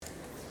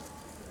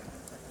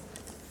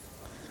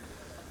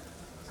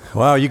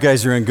Wow, you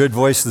guys are in good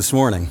voice this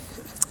morning.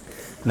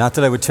 Not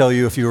that I would tell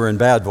you if you were in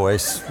bad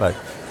voice, but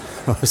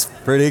it was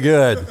pretty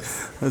good.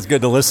 It was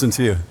good to listen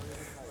to you.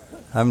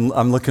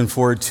 I'm looking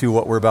forward to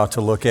what we're about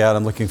to look at.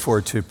 I'm looking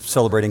forward to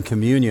celebrating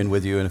communion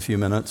with you in a few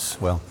minutes.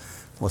 Well,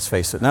 let's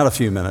face it, not a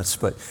few minutes,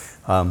 but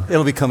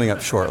it'll be coming up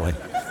shortly.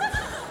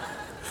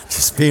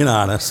 Just being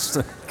honest.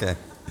 Okay.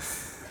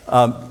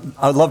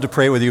 I'd love to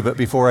pray with you, but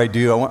before I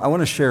do, I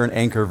want to share an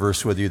anchor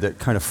verse with you that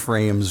kind of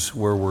frames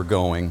where we're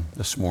going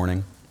this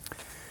morning.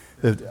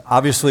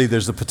 Obviously,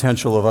 there's the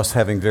potential of us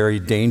having very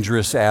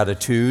dangerous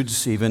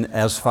attitudes. Even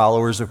as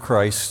followers of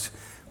Christ,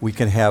 we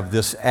can have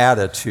this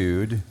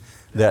attitude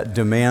that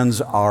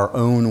demands our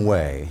own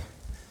way,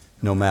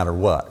 no matter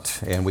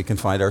what. And we can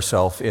find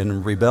ourselves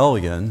in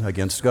rebellion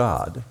against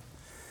God.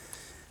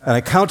 And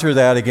I counter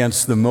that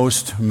against the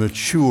most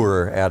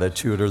mature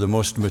attitude or the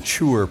most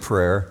mature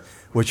prayer,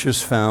 which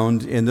is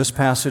found in this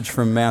passage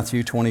from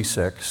Matthew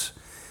 26.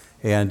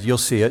 And you'll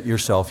see it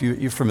yourself.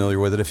 You're familiar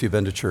with it if you've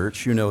been to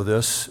church. You know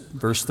this.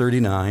 Verse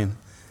 39.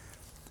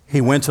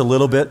 He went a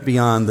little bit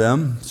beyond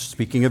them,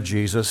 speaking of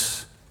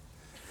Jesus,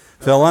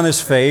 fell on his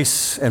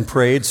face and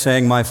prayed,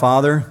 saying, "My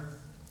Father,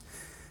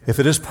 if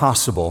it is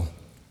possible,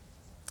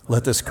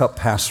 let this cup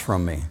pass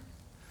from me.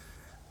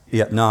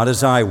 Yet not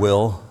as I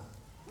will,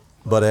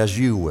 but as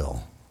you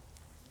will."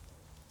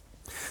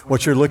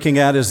 What you're looking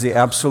at is the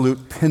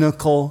absolute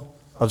pinnacle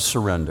of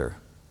surrender.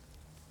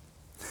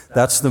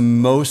 That's the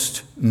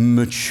most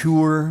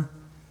mature,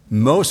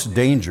 most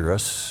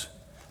dangerous,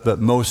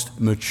 but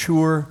most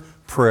mature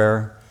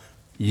prayer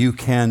you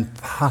can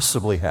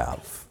possibly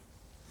have.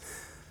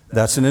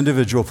 That's an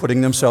individual putting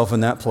themselves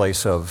in that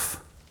place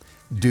of,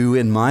 do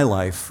in my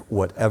life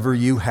whatever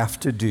you have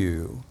to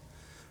do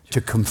to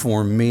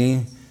conform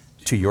me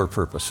to your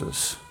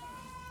purposes.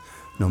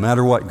 No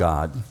matter what,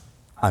 God,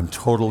 I'm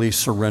totally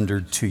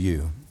surrendered to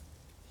you.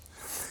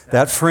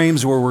 That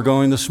frames where we're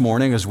going this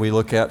morning as we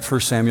look at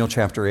 1 Samuel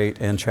chapter 8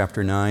 and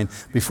chapter 9.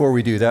 Before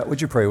we do that,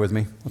 would you pray with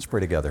me? Let's pray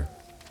together.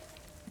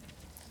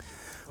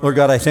 Lord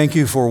God, I thank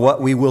you for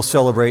what we will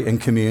celebrate in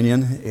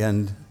communion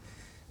and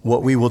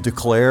what we will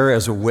declare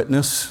as a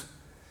witness,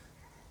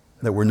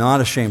 that we're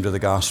not ashamed of the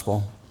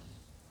gospel.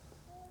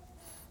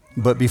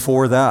 But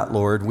before that,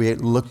 Lord, we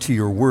look to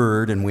your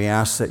word and we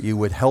ask that you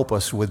would help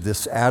us with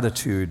this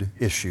attitude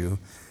issue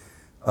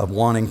of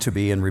wanting to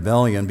be in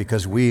rebellion,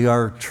 because we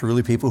are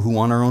truly people who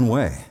want our own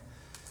way.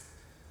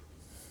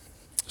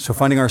 So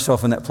finding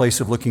ourselves in that place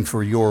of looking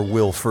for your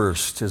will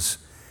first is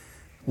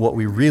what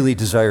we really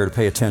desire to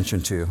pay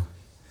attention to.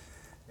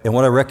 And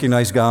what I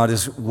recognize, God,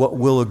 is what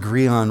we'll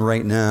agree on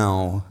right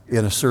now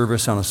in a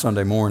service on a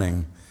Sunday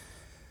morning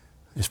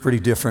is pretty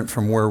different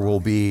from where we'll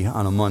be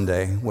on a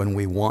Monday when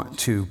we want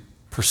to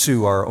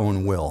pursue our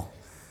own will,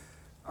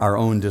 our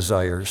own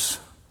desires.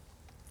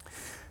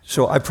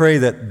 So I pray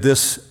that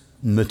this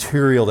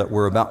material that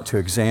we're about to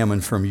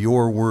examine from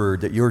your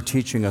word, that you're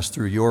teaching us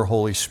through your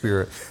Holy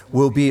Spirit,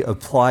 will be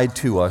applied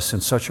to us in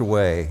such a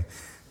way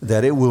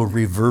that it will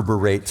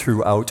reverberate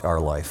throughout our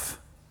life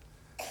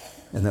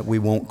and that we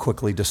won't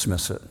quickly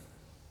dismiss it.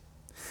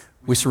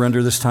 We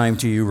surrender this time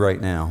to you right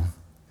now,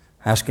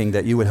 asking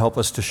that you would help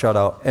us to shut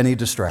out any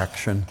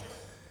distraction,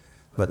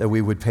 but that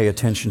we would pay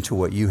attention to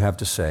what you have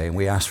to say. And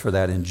we ask for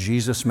that in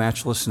Jesus'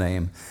 matchless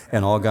name.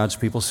 And all God's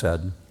people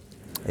said,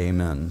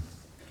 amen.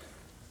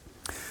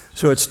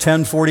 So it's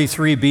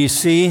 1043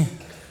 BC.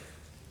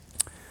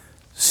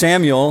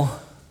 Samuel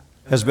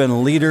has been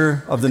a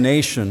leader of the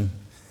nation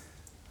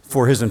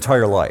for his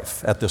entire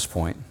life at this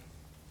point.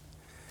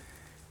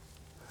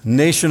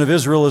 Nation of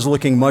Israel is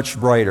looking much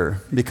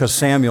brighter because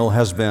Samuel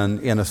has been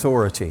in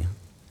authority.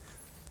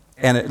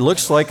 And it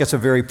looks like it's a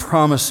very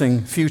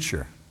promising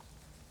future.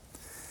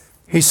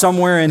 He's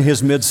somewhere in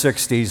his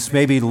mid-60s,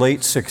 maybe late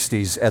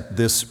 60s at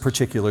this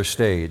particular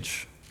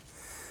stage.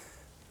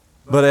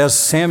 But as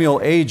Samuel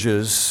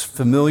ages,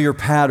 familiar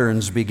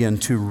patterns begin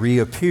to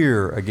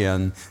reappear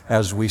again,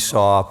 as we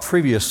saw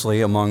previously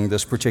among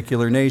this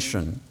particular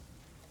nation.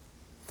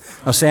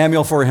 Now,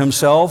 Samuel, for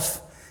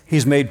himself,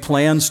 he's made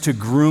plans to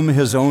groom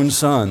his own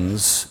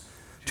sons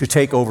to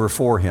take over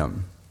for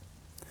him.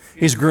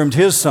 He's groomed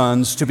his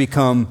sons to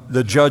become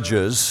the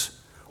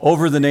judges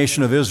over the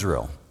nation of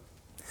Israel.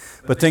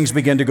 But things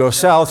begin to go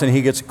south, and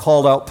he gets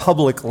called out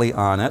publicly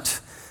on it,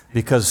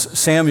 because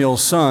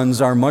Samuel's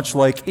sons are much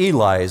like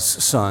Eli's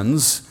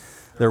sons.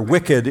 They're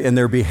wicked in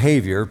their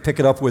behavior. Pick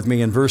it up with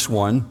me in verse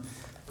 1,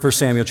 1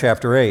 Samuel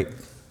chapter 8.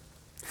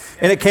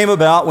 And it came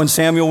about when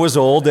Samuel was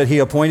old that he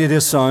appointed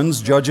his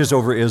sons judges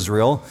over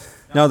Israel.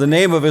 Now the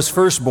name of his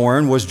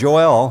firstborn was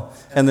Joel,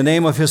 and the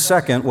name of his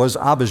second was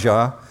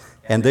Abijah,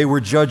 and they were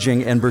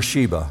judging in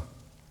Beersheba.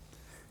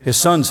 His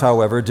sons,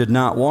 however, did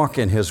not walk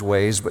in his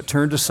ways, but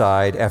turned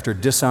aside after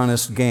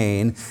dishonest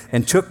gain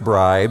and took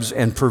bribes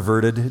and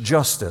perverted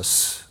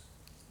justice.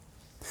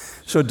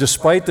 So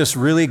despite this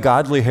really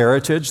godly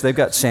heritage, they've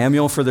got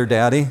Samuel for their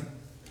daddy,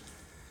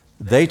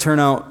 they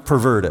turn out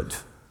perverted.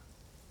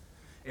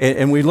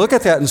 And we look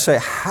at that and say,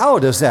 how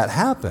does that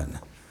happen?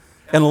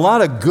 And a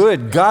lot of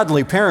good,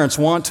 godly parents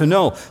want to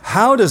know,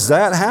 how does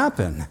that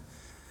happen?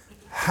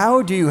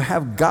 how do you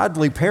have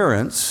godly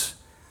parents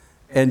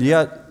and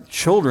yet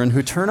children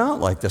who turn out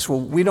like this? Well,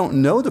 we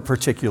don't know the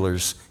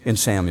particulars in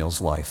Samuel's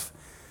life.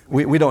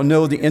 We don't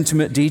know the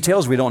intimate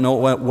details. We don't know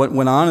what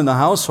went on in the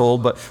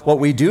household, but what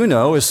we do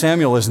know is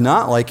Samuel is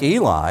not like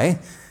Eli.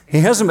 He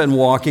hasn't been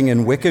walking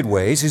in wicked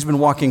ways. He's been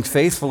walking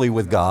faithfully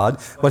with God,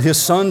 but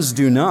his sons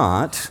do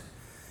not.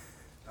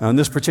 In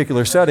this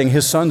particular setting,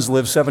 his sons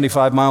live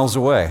 75 miles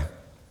away.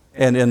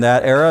 And in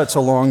that era, it's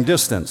a long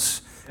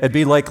distance. It'd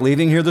be like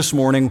leaving here this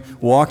morning,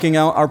 walking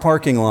out our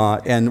parking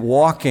lot, and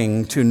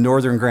walking to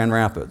northern Grand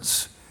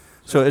Rapids.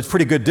 So it's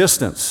pretty good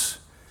distance.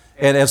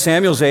 And at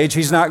Samuel's age,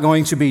 he's not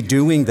going to be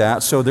doing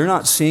that, so they're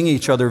not seeing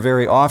each other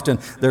very often.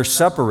 They're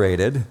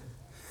separated.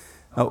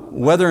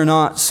 Whether or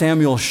not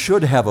Samuel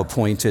should have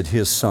appointed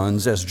his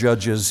sons as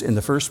judges in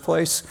the first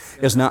place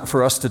is not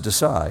for us to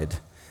decide.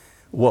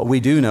 What we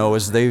do know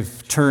is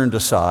they've turned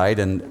aside,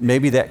 and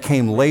maybe that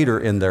came later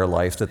in their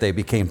life that they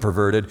became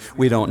perverted.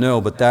 We don't know,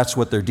 but that's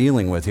what they're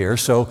dealing with here.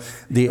 So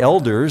the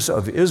elders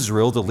of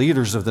Israel, the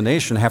leaders of the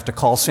nation, have to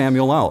call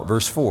Samuel out.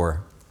 Verse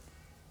 4.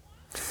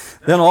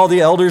 Then all the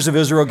elders of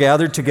Israel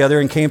gathered together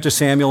and came to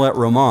Samuel at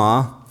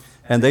Ramah,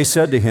 and they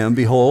said to him,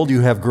 "Behold,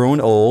 you have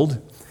grown old,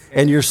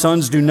 and your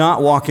sons do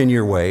not walk in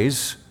your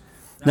ways.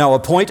 Now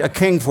appoint a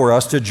king for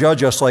us to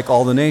judge us like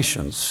all the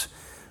nations."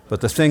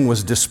 But the thing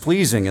was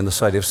displeasing in the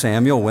sight of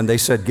Samuel when they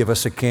said, "Give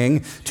us a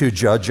king to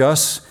judge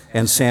us."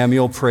 And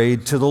Samuel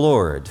prayed to the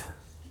Lord.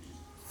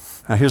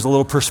 Now here's a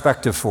little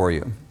perspective for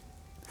you.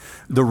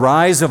 The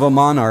rise of a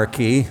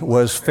monarchy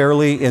was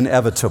fairly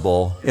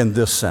inevitable in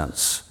this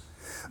sense.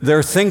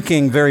 They're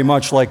thinking very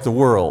much like the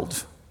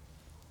world.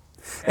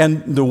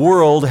 And the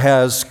world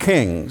has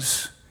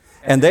kings,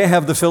 and they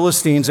have the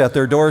Philistines at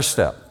their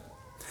doorstep.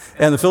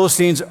 And the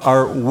Philistines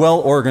are well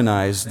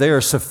organized. They are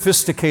a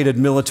sophisticated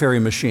military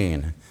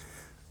machine.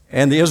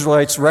 And the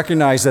Israelites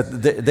recognize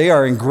that they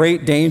are in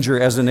great danger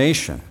as a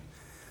nation.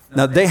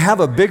 Now, they have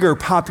a bigger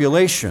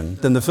population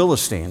than the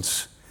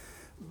Philistines,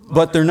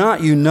 but they're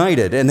not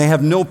united, and they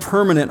have no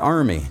permanent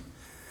army.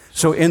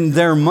 So in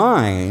their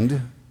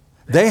mind,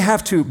 they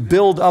have to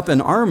build up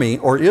an army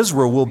or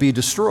Israel will be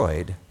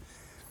destroyed.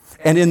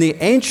 And in the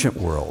ancient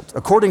world,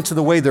 according to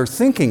the way they're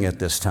thinking at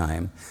this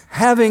time,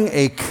 having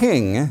a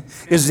king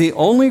is the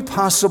only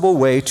possible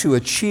way to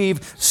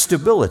achieve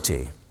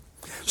stability.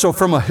 So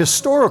from a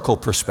historical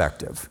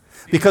perspective,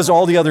 because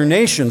all the other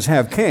nations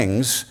have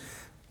kings,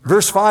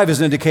 verse 5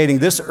 is indicating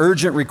this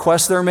urgent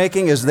request they're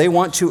making is they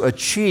want to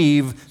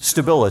achieve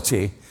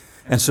stability.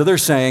 And so they're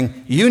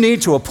saying, you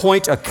need to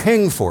appoint a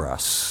king for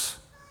us.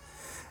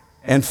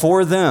 And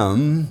for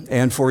them,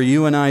 and for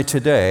you and I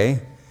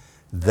today,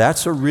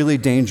 that's a really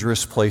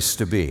dangerous place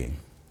to be.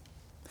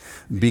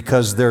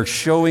 Because they're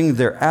showing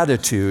their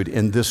attitude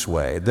in this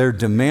way. They're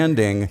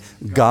demanding,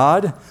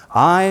 God,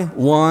 I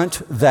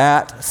want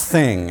that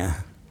thing.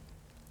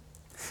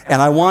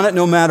 And I want it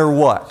no matter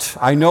what.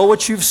 I know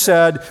what you've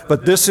said,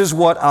 but this is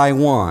what I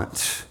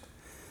want.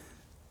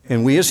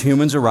 And we as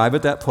humans arrive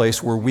at that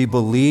place where we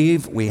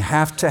believe we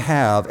have to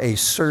have a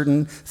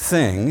certain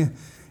thing,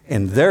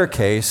 in their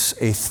case,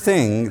 a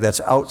thing that's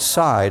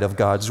outside of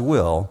God's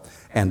will,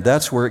 and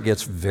that's where it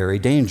gets very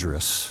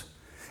dangerous.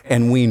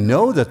 And we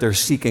know that they're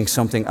seeking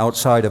something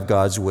outside of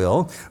God's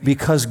will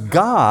because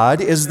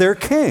God is their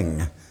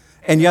king,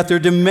 and yet they're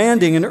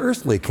demanding an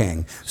earthly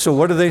king. So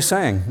what are they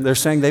saying? They're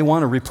saying they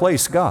want to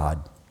replace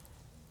God.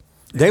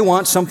 They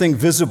want something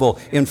visible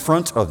in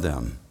front of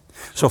them.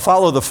 So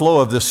follow the flow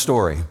of this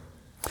story.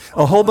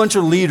 A whole bunch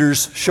of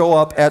leaders show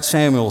up at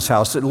Samuel's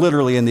house.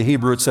 Literally in the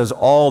Hebrew it says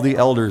all the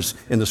elders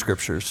in the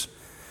scriptures.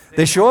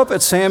 They show up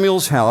at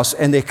Samuel's house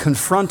and they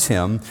confront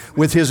him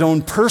with his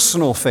own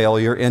personal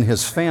failure in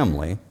his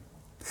family.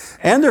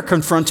 And they're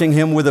confronting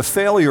him with a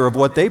failure of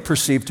what they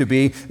perceive to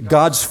be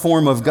God's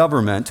form of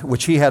government,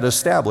 which he had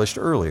established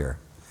earlier.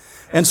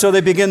 And so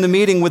they begin the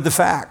meeting with the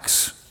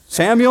facts.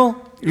 Samuel,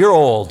 you're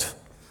old,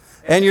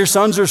 and your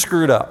sons are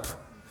screwed up.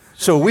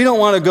 So we don't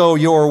want to go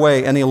your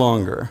way any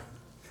longer.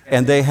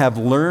 And they have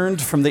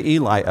learned from the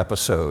Eli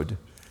episode.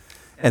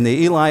 And the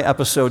Eli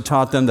episode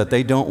taught them that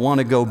they don't want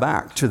to go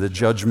back to the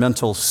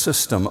judgmental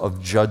system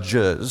of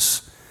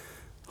judges.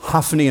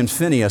 Hophni and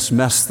Phinehas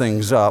messed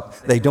things up.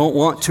 They don't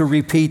want to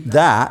repeat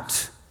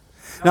that.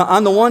 Now,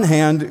 on the one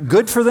hand,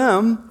 good for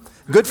them.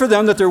 Good for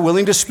them that they're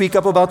willing to speak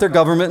up about their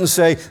government and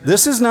say,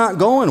 this is not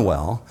going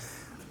well.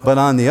 But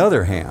on the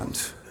other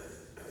hand,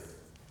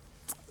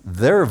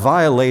 they're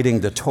violating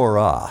the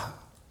Torah.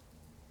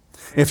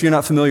 If you're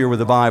not familiar with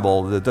the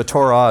Bible, the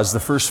Torah is the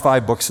first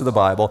 5 books of the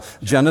Bible: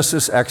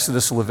 Genesis,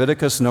 Exodus,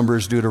 Leviticus,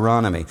 Numbers,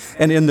 Deuteronomy.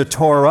 And in the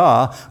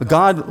Torah,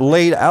 God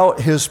laid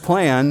out his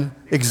plan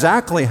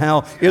exactly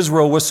how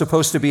Israel was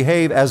supposed to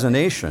behave as a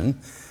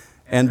nation.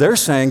 And they're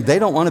saying they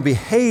don't want to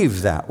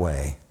behave that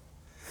way.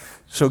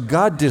 So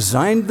God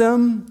designed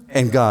them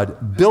and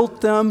God built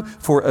them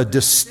for a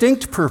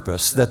distinct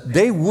purpose, that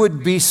they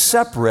would be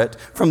separate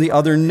from the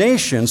other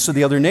nations, so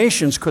the other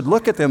nations could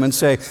look at them and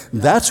say,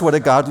 that's what a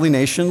godly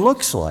nation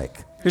looks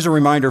like. Here's a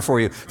reminder for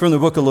you from the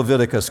book of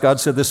Leviticus. God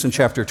said this in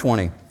chapter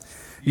 20.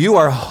 You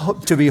are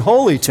to be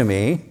holy to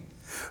me,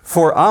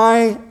 For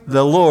I,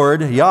 the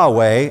Lord,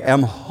 Yahweh,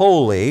 am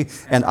holy,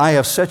 and I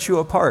have set you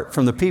apart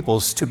from the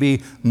peoples to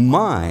be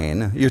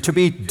mine. You're to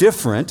be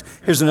different.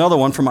 Here's another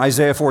one from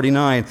Isaiah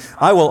 49.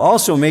 I will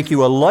also make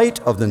you a light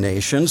of the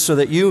nations, so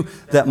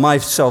that my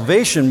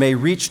salvation may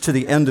reach to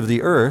the end of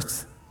the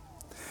earth.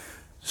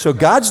 So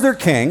God's their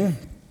king.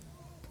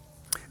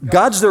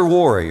 God's their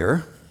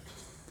warrior.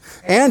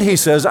 And he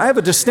says, I have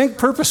a distinct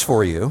purpose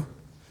for you,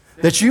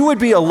 that you would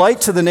be a light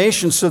to the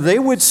nations so they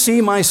would see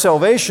my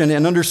salvation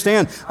and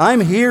understand I'm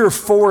here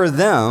for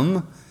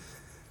them.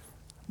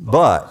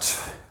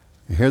 But,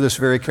 hear this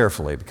very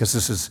carefully, because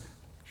this is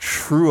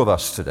true of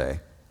us today.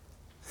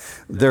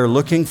 They're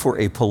looking for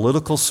a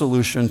political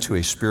solution to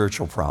a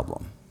spiritual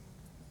problem.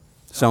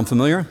 Sound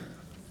familiar?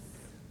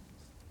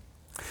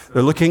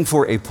 They're looking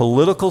for a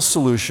political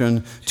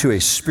solution to a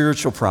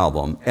spiritual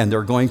problem, and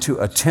they're going to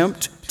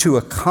attempt to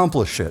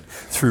accomplish it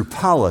through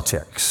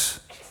politics.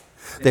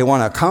 They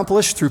want to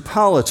accomplish through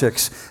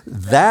politics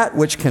that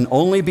which can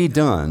only be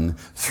done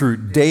through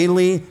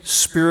daily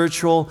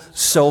spiritual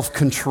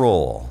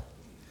self-control,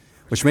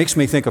 which makes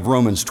me think of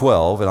Romans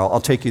 12, and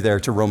I'll take you there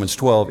to Romans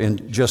 12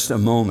 in just a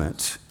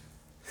moment.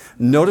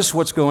 Notice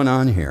what's going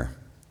on here.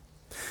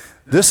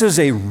 This is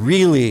a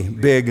really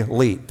big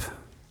leap.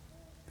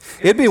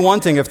 It'd be one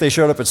thing if they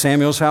showed up at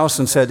Samuel's house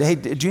and said, hey,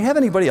 do you have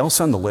anybody else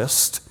on the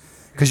list?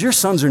 Because your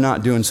sons are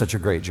not doing such a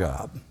great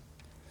job.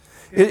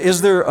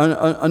 Is there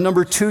a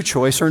number 2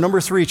 choice or a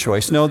number 3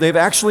 choice? No, they've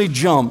actually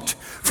jumped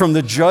from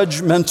the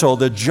judgmental,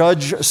 the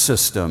judge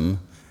system,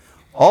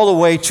 all the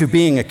way to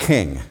being a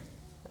king.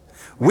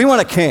 We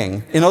want a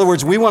king. In other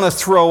words, we want to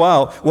throw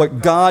out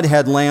what God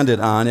had landed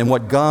on and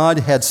what God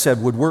had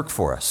said would work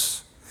for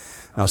us.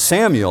 Now,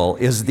 Samuel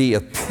is the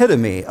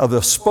epitome of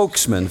a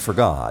spokesman for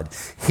God.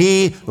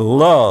 He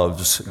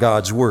loves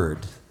God's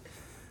word.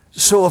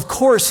 So, of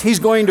course, he's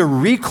going to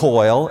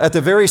recoil at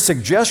the very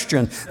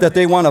suggestion that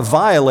they want to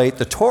violate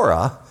the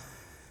Torah.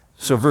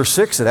 So, verse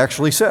 6, it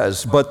actually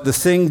says, but the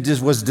thing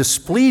was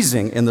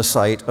displeasing in the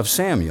sight of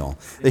Samuel.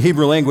 The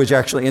Hebrew language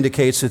actually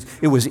indicates that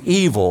it was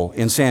evil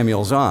in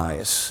Samuel's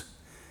eyes.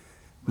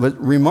 But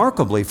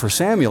remarkably for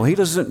Samuel, he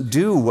doesn't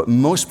do what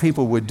most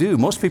people would do.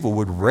 Most people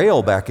would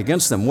rail back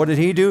against them. What did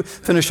he do?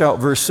 Finish out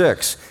verse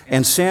 6.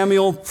 And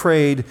Samuel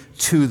prayed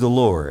to the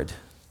Lord.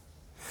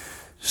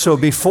 So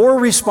before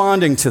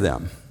responding to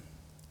them,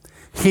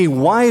 he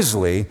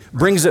wisely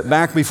brings it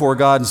back before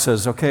God and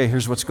says, okay,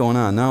 here's what's going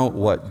on. Now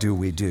what do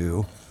we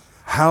do?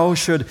 How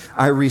should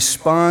I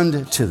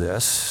respond to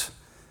this?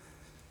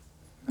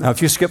 Now,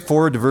 if you skip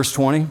forward to verse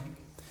 20,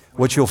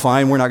 what you'll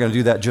find, we're not going to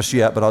do that just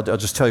yet, but I'll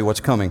just tell you what's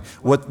coming.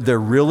 What their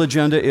real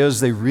agenda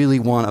is, they really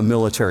want a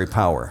military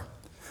power.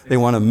 They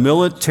want a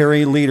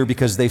military leader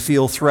because they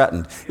feel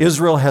threatened.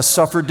 Israel has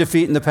suffered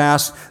defeat in the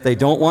past. They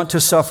don't want to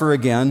suffer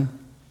again.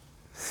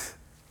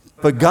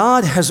 But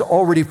God has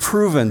already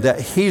proven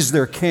that He's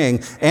their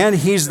king and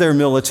He's their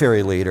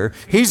military leader.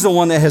 He's the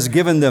one that has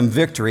given them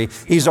victory.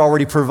 He's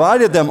already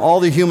provided them all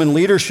the human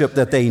leadership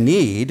that they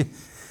need.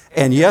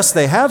 And yes,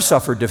 they have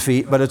suffered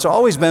defeat, but it's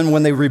always been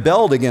when they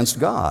rebelled against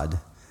God.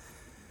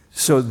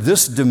 So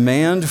this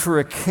demand for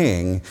a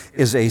king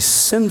is a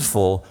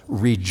sinful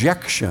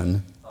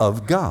rejection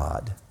of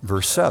God.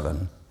 Verse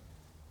 7.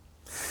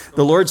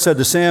 The Lord said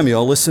to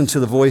Samuel, listen to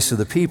the voice of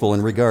the people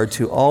in regard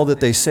to all that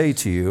they say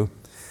to you.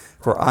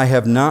 For they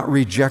have not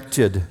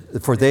rejected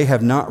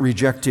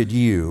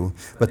you,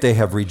 but they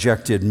have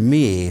rejected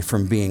me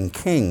from being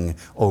king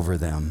over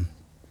them.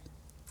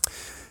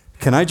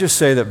 Can I just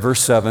say that verse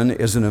 7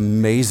 is an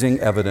amazing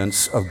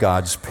evidence of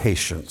God's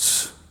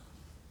patience?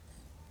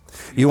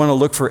 You want to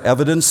look for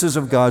evidences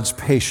of God's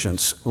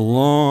patience,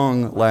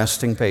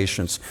 long-lasting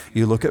patience.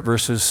 You look at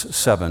verses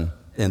 7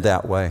 in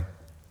that way.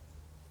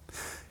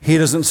 He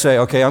doesn't say,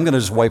 okay, I'm going to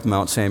just wipe them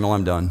out, Samuel,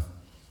 I'm done.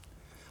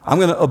 I'm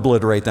going to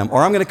obliterate them,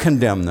 or I'm going to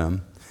condemn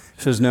them.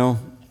 He says, no,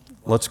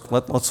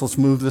 let's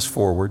move this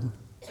forward.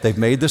 They've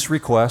made this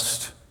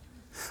request.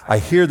 I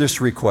hear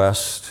this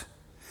request.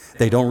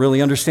 They don't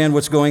really understand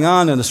what's going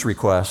on in this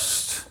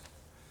request,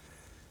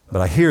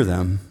 but I hear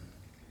them.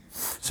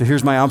 So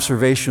here's my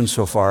observation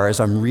so far as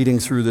I'm reading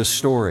through this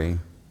story.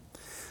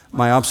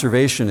 My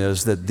observation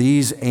is that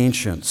these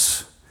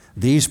ancients,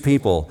 these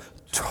people,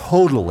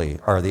 totally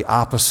are the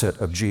opposite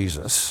of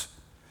Jesus,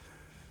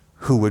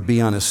 who would be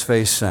on his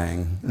face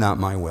saying, not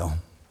my will.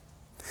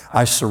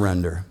 I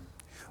surrender.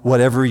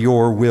 Whatever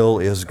your will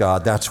is,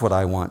 God, that's what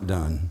I want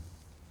done.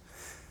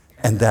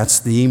 And that's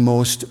the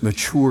most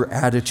mature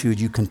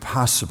attitude you can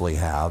possibly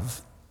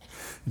have.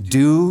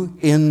 Do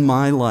in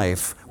my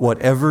life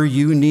whatever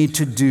you need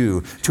to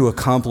do to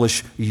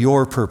accomplish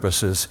your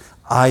purposes.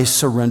 I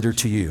surrender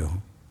to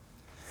you.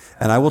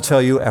 And I will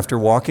tell you, after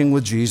walking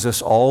with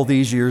Jesus all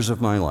these years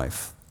of my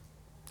life,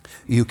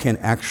 you can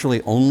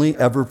actually only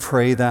ever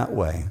pray that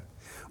way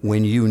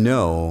when you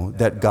know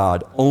that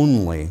God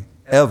only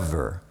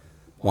ever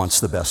wants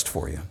the best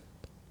for you.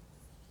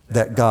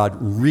 That God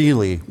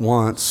really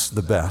wants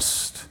the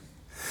best.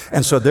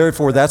 And so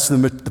therefore, that's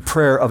the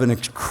prayer of an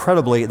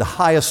incredibly, the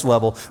highest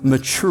level,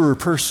 mature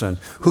person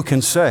who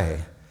can say,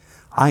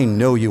 I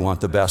know you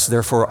want the best.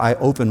 Therefore, I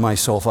open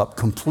myself up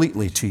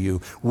completely to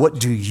you. What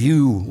do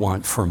you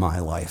want for my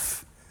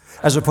life?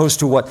 As opposed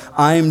to what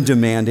I'm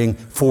demanding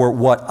for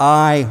what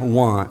I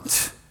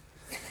want.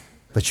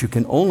 But you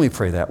can only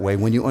pray that way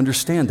when you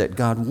understand that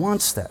God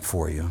wants that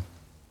for you.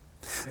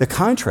 The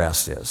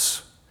contrast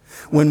is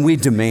when we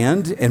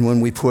demand and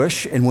when we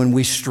push and when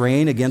we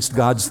strain against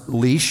God's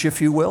leash,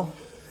 if you will,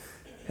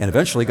 and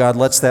eventually God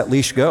lets that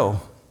leash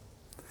go.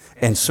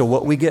 And so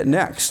what we get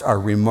next are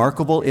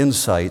remarkable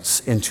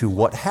insights into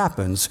what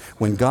happens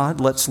when God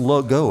lets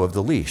go of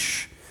the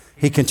leash.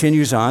 He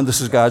continues on.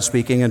 This is God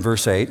speaking in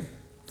verse 8.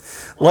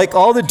 Like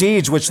all the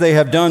deeds which they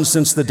have done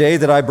since the day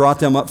that I brought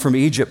them up from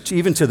Egypt,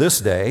 even to this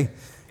day,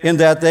 in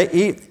that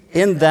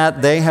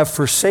they have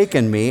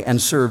forsaken me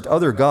and served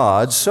other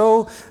gods,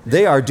 so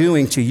they are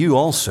doing to you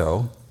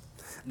also.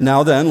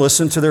 Now then,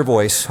 listen to their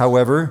voice.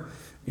 However,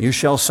 you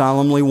shall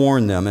solemnly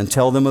warn them and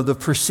tell them of the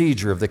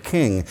procedure of the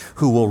king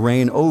who will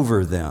reign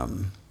over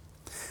them.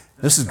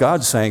 This is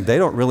God saying they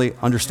don't really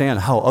understand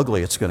how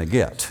ugly it's going to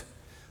get.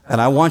 And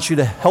I want you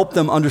to help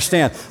them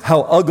understand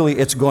how ugly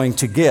it's going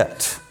to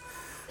get.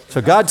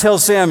 So God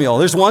tells Samuel,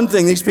 there's one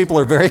thing these people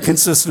are very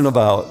consistent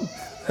about.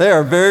 They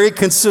are very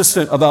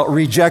consistent about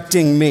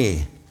rejecting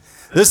me.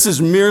 This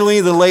is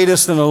merely the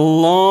latest in a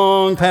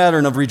long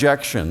pattern of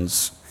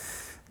rejections.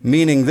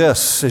 Meaning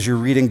this, as you're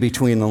reading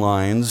between the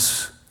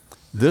lines,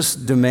 this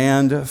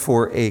demand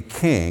for a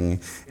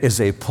king is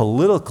a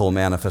political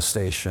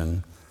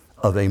manifestation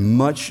of a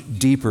much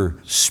deeper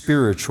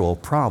spiritual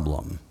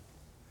problem.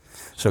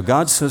 So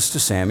God says to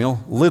Samuel,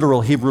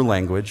 literal Hebrew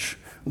language,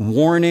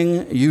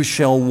 warning, you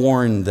shall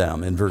warn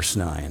them in verse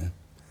 9.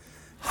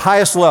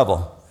 Highest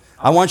level,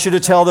 I want you to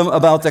tell them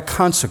about the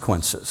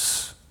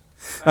consequences.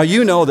 Now,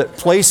 you know that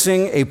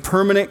placing a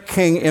permanent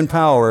king in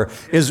power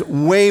is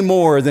way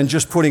more than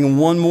just putting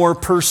one more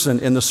person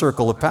in the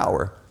circle of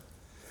power.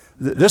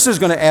 This is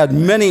going to add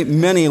many,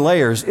 many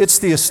layers. It's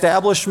the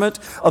establishment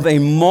of a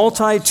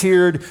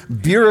multi-tiered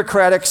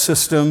bureaucratic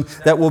system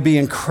that will be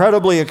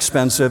incredibly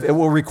expensive. It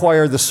will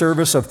require the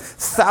service of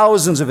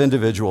thousands of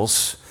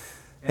individuals.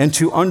 And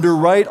to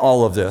underwrite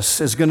all of this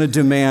is going to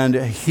demand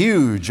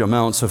huge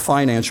amounts of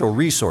financial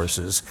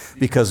resources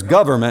because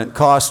government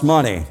costs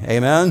money.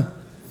 Amen?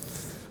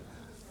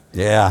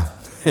 Yeah,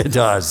 it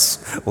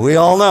does. We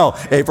all know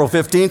April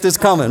 15th is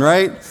coming,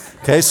 right?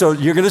 Okay, so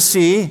you're going to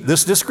see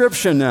this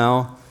description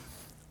now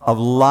of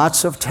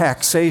lots of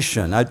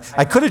taxation. I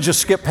could have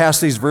just skipped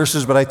past these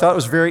verses, but I thought it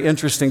was very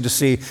interesting to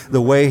see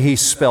the way he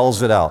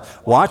spells it out.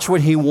 Watch what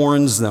he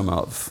warns them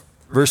of.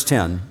 Verse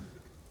 10.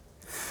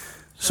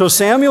 So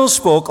Samuel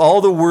spoke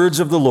all the words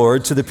of the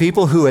Lord to the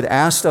people who had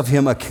asked of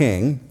him a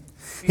king.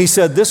 He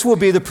said, this will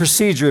be the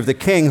procedure of the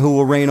king who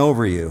will reign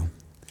over you.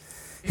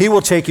 He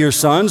will take your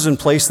sons and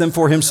place them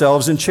for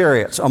himself in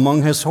chariots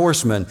among his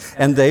horsemen,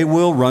 and they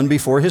will run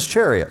before his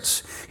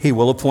chariots. He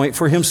will appoint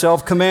for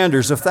himself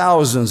commanders of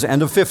thousands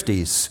and of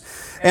 50s,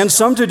 and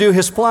some to do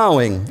his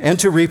plowing, and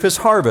to reap his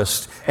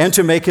harvest, and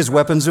to make his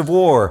weapons of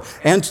war,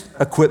 and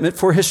equipment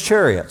for his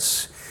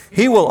chariots.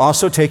 He will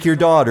also take your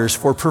daughters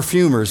for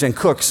perfumers and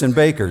cooks and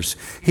bakers.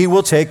 He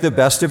will take the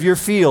best of your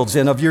fields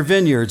and of your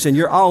vineyards and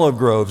your olive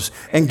groves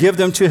and give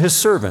them to his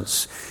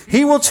servants.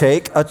 He will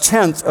take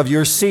 1/10 of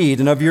your seed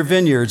and of your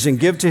vineyards and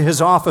give to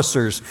his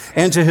officers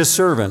and to his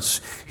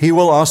servants. He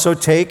will also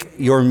take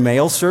your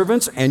male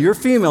servants and your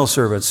female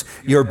servants,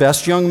 your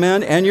best young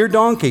men and your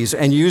donkeys,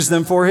 and use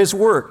them for his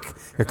work.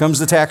 Here comes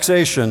the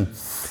taxation.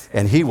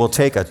 And he will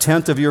take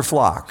 1/10 of your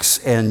flocks,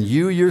 and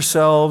you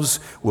yourselves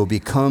will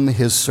become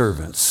his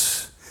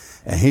servants.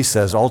 And he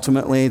says,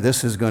 ultimately,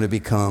 this is going to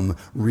become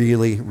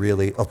really,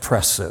 really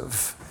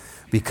oppressive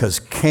because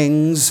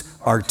kings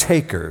are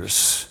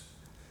takers,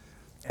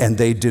 and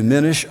they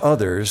diminish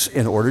others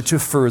in order to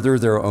further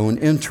their own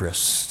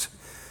interest.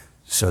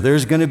 So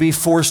there's going to be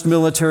forced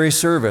military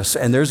service,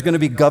 and there's going to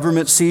be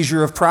government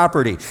seizure of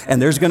property,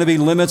 and there's going to be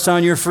limits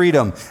on your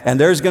freedom, and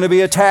there's going to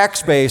be a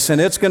tax base,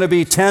 and it's going to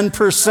be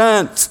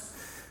 10%.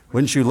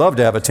 Wouldn't you love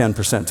to have a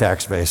 10%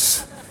 tax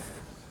base?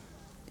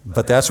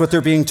 But that's what they're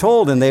being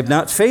told, and they've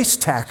not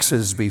faced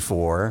taxes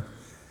before.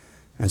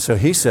 And so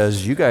he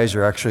says, you guys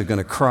are actually going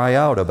to cry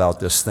out about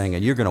this thing,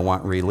 and you're going to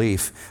want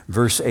relief.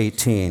 Verse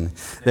 18,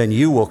 then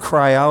you will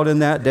cry out in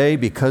that day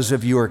because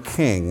of your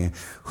king,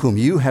 whom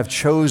you have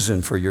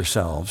chosen for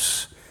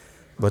yourselves.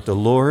 But the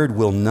Lord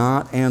will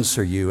not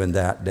answer you in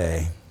that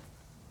day.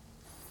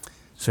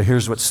 So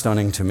here's what's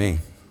stunning to me.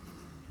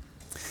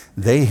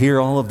 They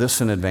hear all of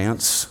this in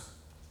advance,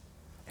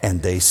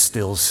 and they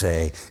still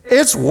say,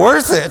 it's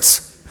worth it.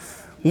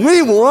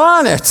 We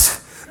want it.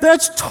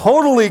 That's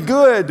totally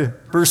good.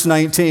 Verse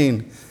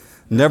 19,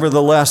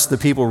 nevertheless, the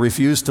people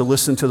refused to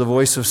listen to the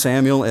voice of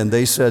Samuel, and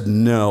they said,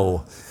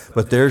 no,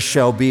 but there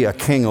shall be a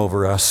king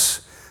over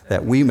us,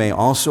 that we may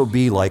also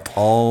be like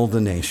all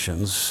the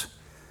nations,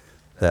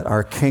 that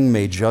our king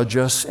may judge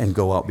us and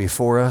go out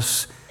before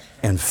us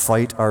and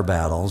fight our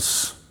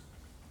battles.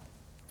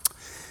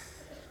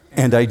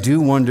 And I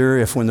do wonder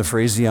if when the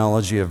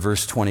phraseology of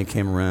verse 20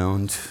 came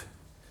around,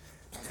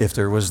 if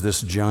there was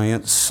this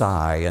giant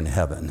sigh in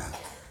heaven.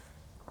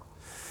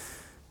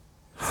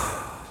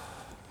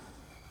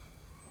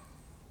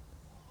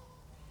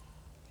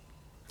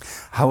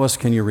 How else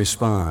can you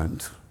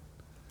respond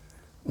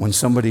when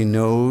somebody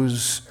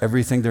knows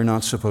everything they're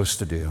not supposed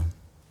to do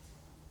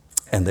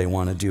and they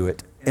want to do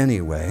it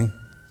anyway?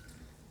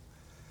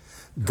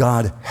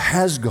 God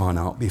has gone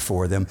out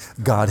before them.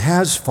 God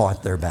has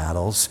fought their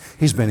battles.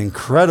 He's been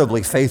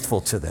incredibly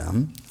faithful to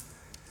them.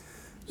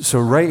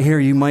 So right here,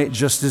 you might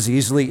just as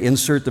easily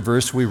insert the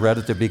verse we read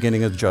at the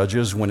beginning of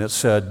Judges when it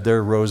said,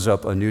 there rose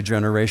up a new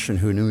generation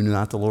who knew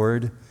not the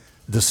Lord.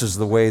 This is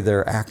the way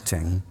they're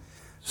acting.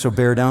 So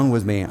bear down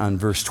with me on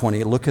verse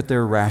 20. Look at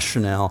their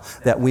rationale,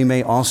 that we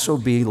may also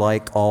be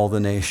like all the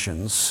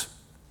nations.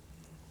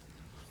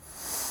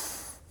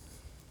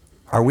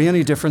 Are we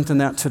any different than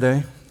that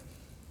today?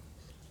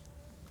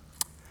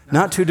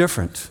 Not too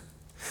different.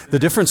 The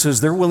difference is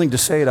they're willing to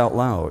say it out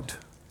loud.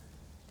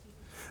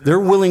 They're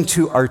willing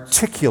to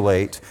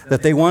articulate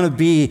that they want to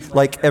be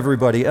like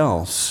everybody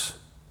else.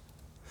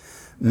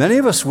 Many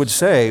of us would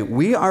say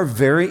we are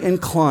very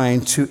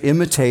inclined to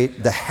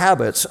imitate the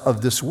habits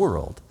of this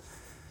world.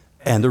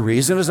 And the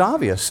reason is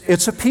obvious.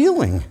 It's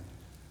appealing.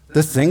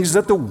 The things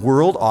that the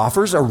world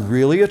offers are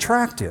really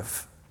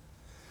attractive.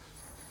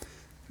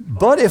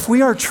 But if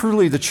we are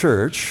truly the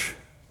church,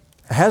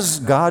 has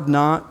God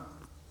not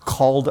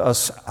called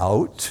us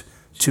out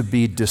to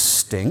be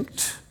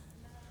distinct?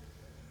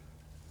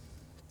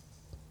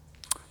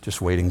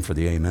 Just waiting for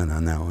the amen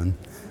on that one.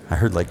 I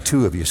heard like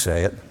 2 of you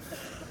say it.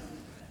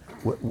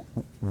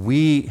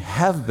 We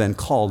have been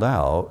called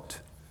out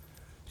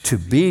to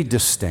be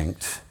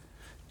distinct,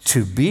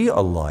 to be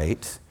a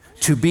light,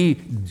 to be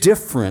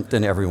different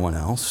than everyone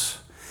else.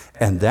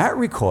 And that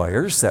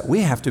requires that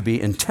we have to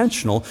be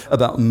intentional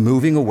about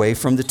moving away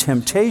from the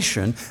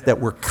temptation that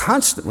we're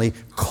constantly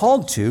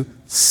called to,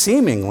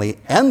 seemingly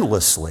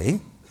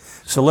endlessly.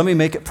 So let me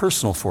make it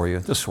personal for you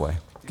this way.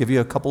 I'll give you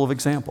a couple of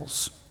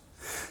examples.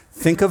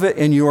 Think of it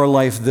in your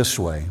life this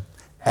way.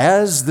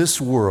 As this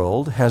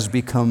world has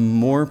become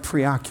more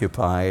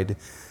preoccupied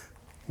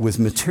with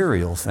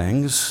material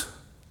things,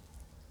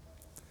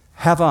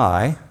 have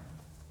I,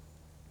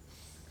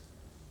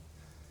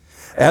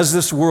 as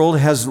this world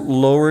has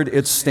lowered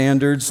its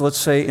standards, let's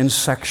say in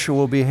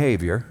sexual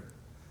behavior,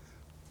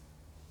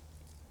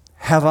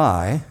 have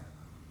I,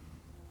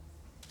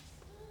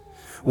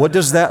 what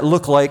does that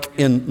look like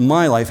in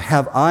my life?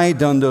 Have I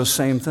done those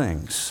same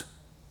things?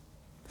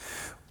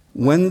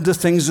 When the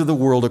things of the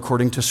world,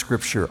 according to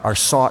Scripture, are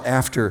sought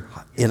after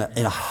in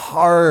a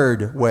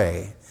hard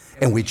way,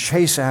 and we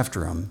chase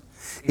after them,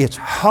 it's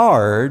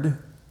hard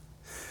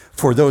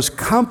for those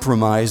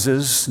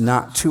compromises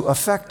not to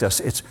affect us.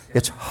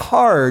 It's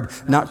hard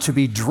not to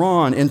be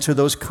drawn into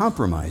those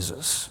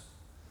compromises.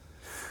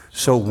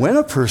 So when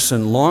a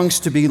person longs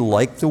to be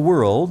like the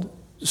world,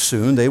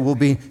 soon they will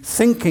be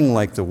thinking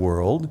like the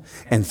world,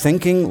 and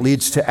thinking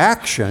leads to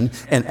action,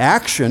 and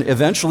action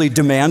eventually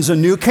demands a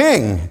new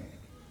king.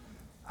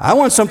 I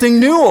want something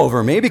new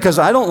over me because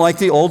I don't like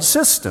the old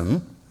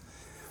system.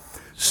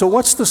 So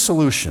what's the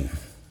solution?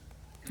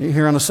 You're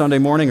here on a Sunday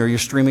morning, or you're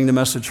streaming the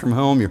message from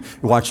home, you're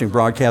watching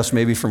broadcasts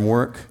maybe from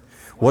work.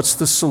 What's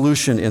the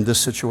solution in this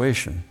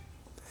situation?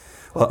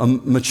 Well, a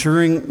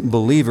maturing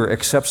believer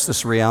accepts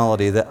this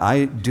reality that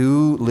I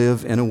do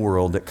live in a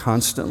world that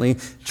constantly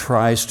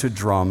tries to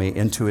draw me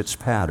into its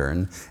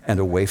pattern and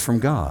away from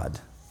God.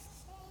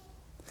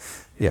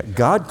 Yet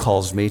God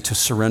calls me to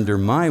surrender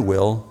my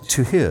will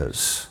to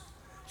His,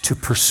 to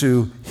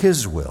pursue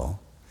His will.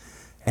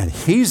 And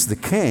He's the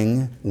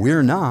king,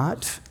 we're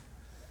not.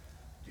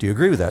 Do you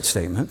agree with that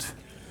statement?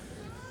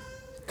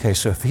 Okay,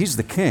 so if He's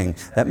the king,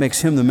 that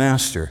makes Him the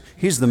master.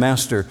 He's the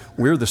master,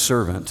 we're the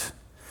servant.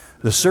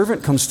 The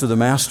servant comes to the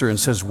master and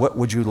says, what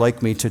would you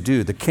like me to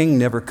do? The king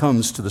never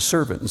comes to the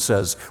servant and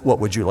says, what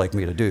would you like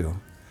me to do?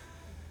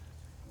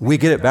 We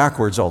get it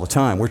backwards all the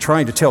time. We're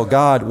trying to tell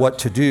God what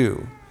to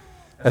do,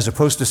 as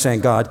opposed to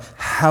saying, God,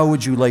 how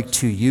would you like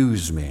to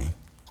use me?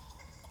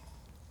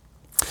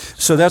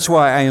 So that's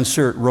why I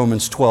insert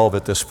Romans 12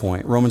 at this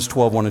point. Romans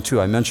 12, 1 and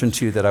 2. I mentioned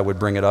to you that I would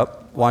bring it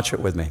up. Watch it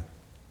with me.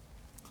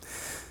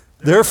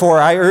 Therefore,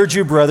 I urge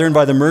you, brethren,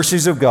 by the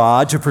mercies of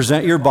God, to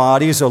present your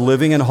bodies a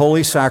living and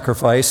holy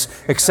sacrifice,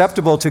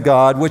 acceptable to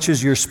God, which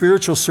is your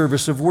spiritual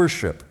service of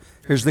worship.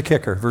 Here's the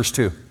kicker, verse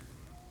 2.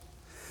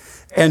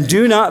 And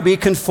do not be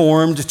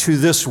conformed to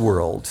this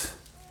world,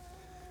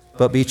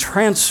 but be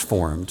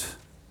transformed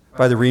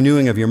by the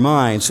renewing of your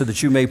mind, so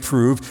that you may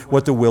prove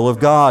what the will of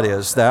God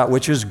is, that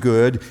which is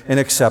good and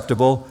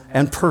acceptable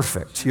and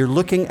perfect. You're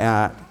looking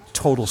at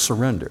total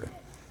surrender.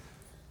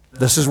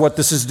 This is what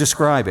this is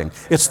describing.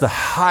 It's the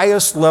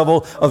highest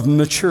level of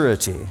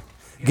maturity,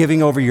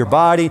 giving over your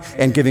body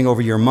and giving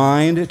over your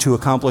mind to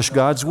accomplish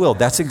God's will.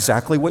 That's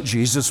exactly what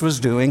Jesus was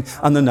doing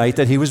on the night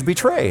that He was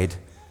betrayed.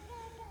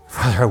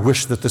 Father, I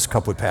wish that this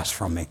cup would pass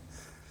from me,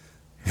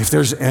 if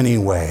there's any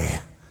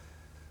way,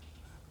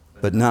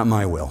 but not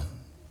my will.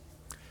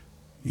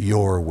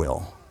 Your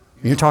will.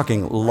 You're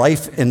talking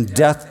life and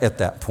death at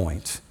that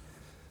point.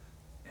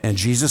 And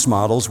Jesus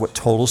models what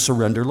total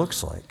surrender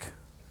looks like.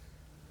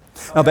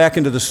 Now back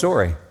into the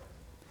story.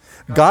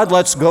 God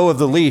lets go of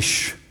the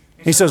leash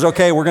He says,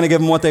 okay, we're going to give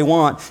them what they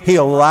want. He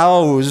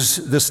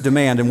allows this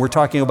demand, and we're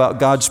talking about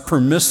God's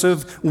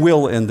permissive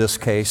will in this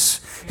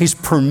case. He's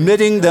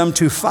permitting them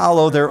to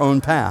follow their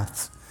own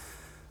path.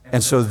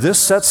 And so this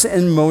sets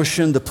in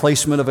motion the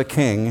placement of a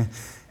king,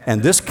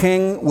 and this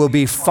king will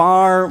be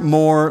far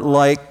more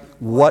like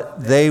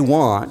what they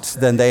want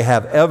than they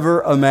have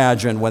ever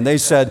imagined when they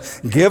said,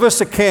 give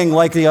us a king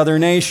like the other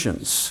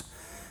nations.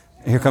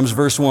 Here comes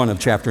verse 1 of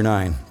chapter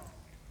 9.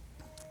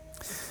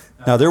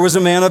 Now there was a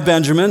man of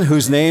Benjamin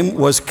whose name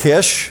was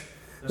Kish,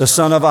 the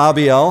son of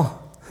Abiel.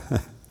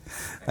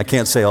 I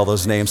can't say all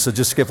those names, so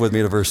just skip with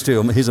me to verse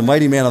 2. He's a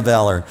mighty man of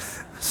valor.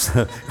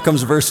 So here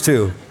comes verse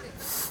 2.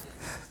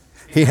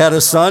 He had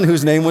a son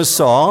whose name was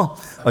Saul,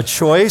 a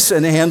choice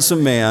and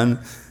handsome man,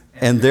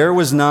 and there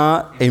was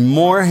not a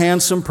more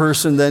handsome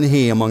person than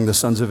he among the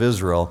sons of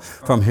Israel.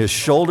 From his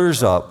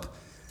shoulders up,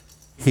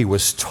 he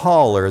was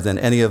taller than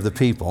any of the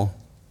people.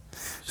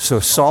 So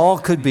Saul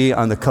could be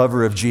on the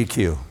cover of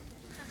GQ.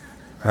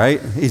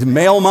 Right? He's a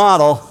male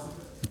model,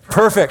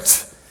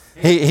 perfect.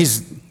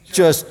 He's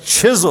just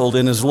chiseled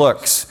in his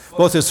looks,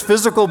 both his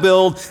physical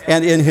build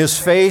and in his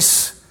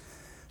face,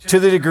 to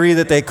the degree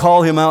that they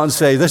call him out and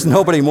say, there's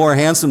nobody more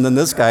handsome than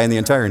this guy in the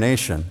entire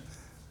nation.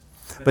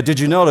 But did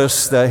you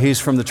notice that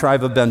he's from the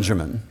tribe of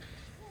Benjamin?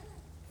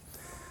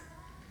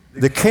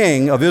 The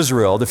king of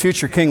Israel, the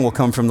future king, will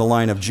come from the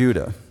line of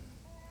Judah.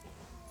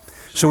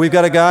 So we've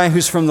got a guy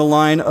who's from the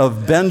line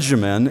of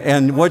Benjamin,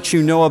 and what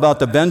you know about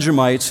the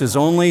Benjamites is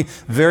only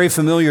very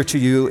familiar to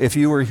you if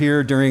you were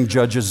here during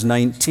Judges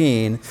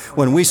 19,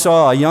 when we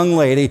saw a young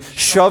lady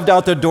shoved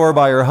out the door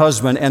by her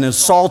husband and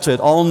assaulted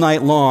all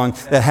night long.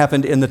 That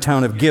happened in the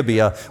town of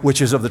Gibeah,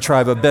 which is of the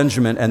tribe of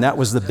Benjamin, and that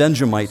was the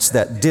Benjamites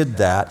that did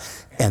that,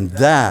 and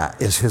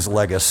that is his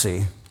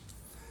legacy.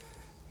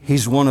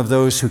 He's one of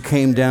those who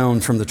came down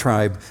from the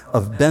tribe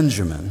of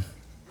Benjamin.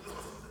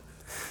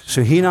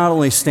 So he not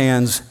only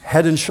stands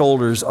head and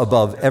shoulders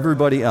above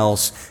everybody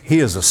else, he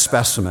is a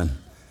specimen.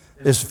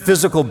 His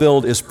physical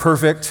build is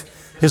perfect.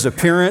 His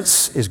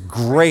appearance is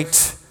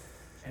great.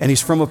 And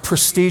he's from a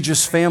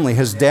prestigious family.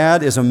 His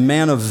dad is a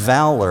man of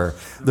valor.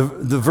 The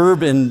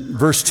verb in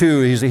verse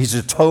 2, he's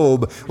a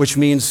tob, which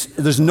means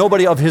there's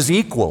nobody of his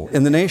equal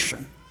in the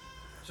nation.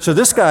 So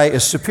this guy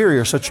is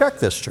superior. So check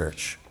this,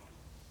 church.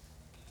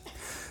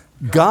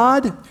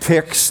 God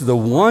picks the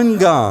one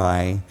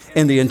guy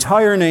in the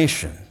entire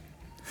nation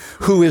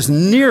who is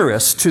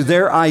nearest to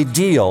their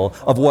ideal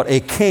of what a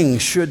king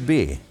should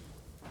be.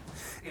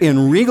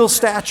 In regal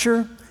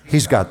stature,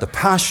 he's got the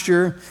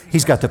posture,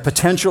 he's got the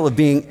potential of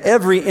being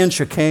every inch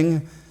a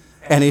king,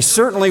 and he's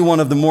certainly one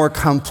of the more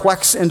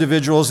complex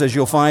individuals, as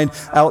you'll find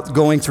out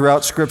going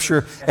throughout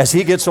Scripture. As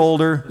he gets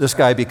older, this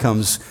guy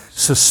becomes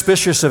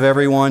suspicious of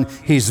everyone.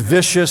 He's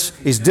vicious,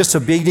 he's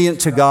disobedient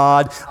to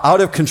God,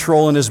 out of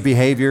control in his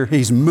behavior,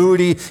 he's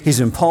moody, he's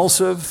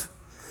impulsive.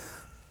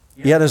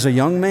 Yet as a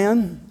young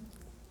man,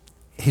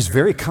 he's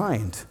very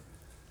kind.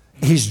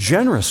 He's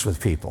generous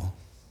with people.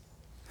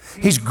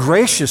 He's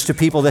gracious to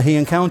people that he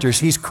encounters.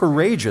 He's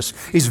courageous.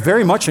 He's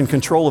very much in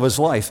control of his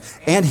life.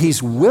 And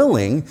he's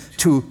willing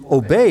to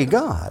obey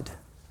God.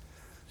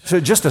 So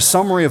just a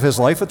summary of his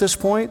life at this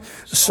point.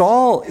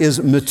 Saul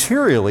is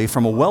materially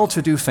from a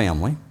well-to-do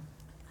family.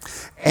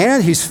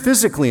 And he's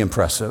physically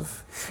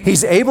impressive.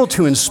 He's able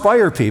to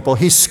inspire people.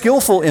 He's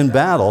skillful in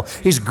battle.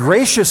 He's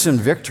gracious in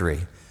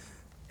victory.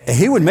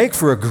 He would make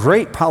for a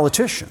great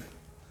politician.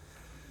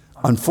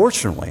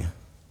 Unfortunately,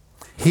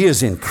 he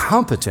is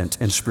incompetent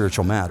in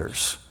spiritual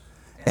matters,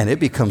 and it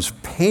becomes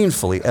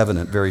painfully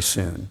evident very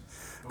soon.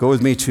 Go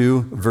with me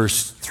to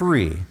verse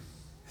 3.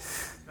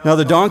 Now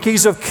the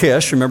donkeys of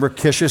Kish, remember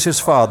Kish is his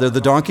father,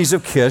 the donkeys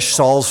of Kish,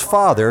 Saul's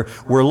father,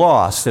 were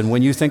lost. And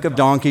when you think of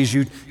donkeys,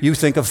 you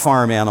think of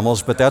farm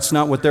animals, but that's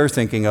not what they're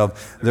thinking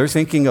of. They're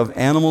thinking of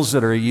animals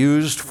that are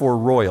used for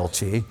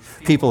royalty.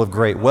 People of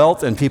great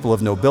wealth and people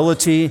of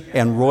nobility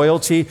and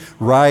royalty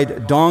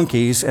ride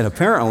donkeys, and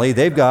apparently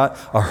they've got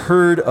a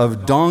herd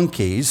of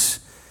donkeys.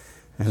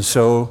 And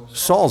so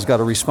Saul's got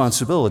a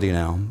responsibility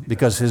now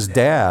because his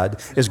dad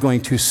is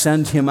going to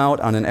send him out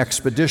on an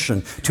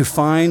expedition to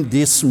find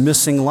this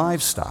missing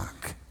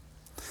livestock.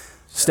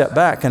 Step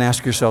back and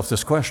ask yourself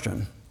this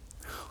question.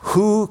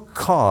 Who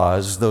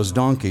caused those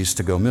donkeys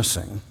to go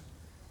missing?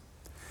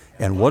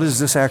 And what is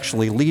this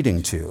actually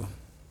leading to?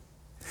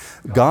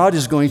 God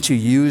is going to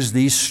use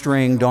these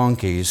straying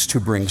donkeys to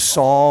bring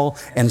Saul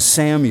and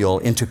Samuel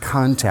into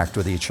contact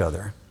with each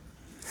other.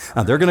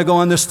 Now, they're going to go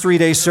on this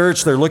 3-day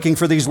search. They're looking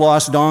for these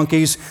lost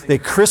donkeys. They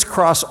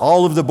crisscross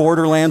all of the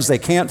borderlands. They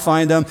can't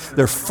find them.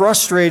 They're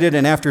frustrated,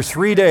 and after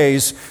 3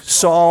 days,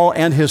 Saul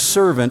and his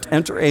servant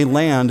enter a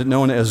land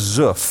known as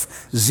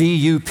Zuph,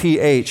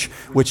 Z-U-P-H,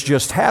 which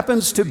just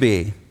happens to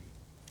be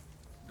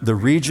the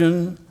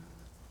region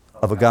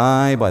of a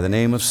guy by the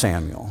name of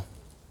Samuel.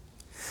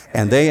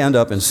 And they end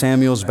up in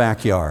Samuel's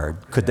backyard.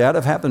 Could that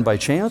have happened by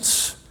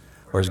chance?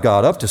 Or is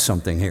God up to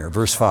something here?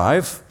 Verse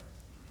 5.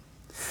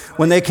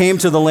 When they came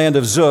to the land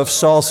of Zuph,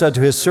 Saul said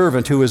to his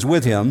servant who was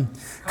with him,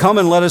 "Come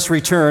and let us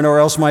return, or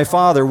else my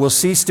father will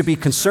cease to be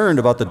concerned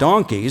about the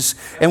donkeys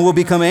and will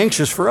become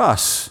anxious for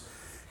us."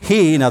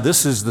 Now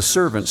this is the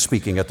servant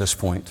speaking at this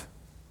point.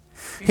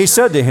 He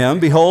said to him,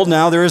 "Behold,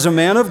 now there is a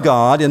man of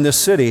God in this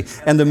city,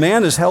 and the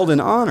man is held in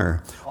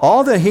honor.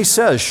 All that he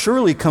says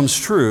surely comes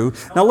true.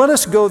 Now let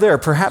us go there.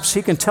 Perhaps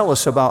he can tell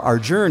us about our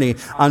journey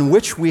on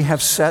which we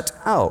have set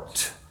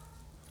out."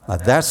 Now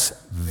that's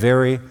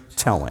very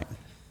telling.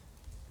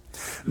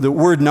 The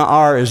word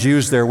na'ar is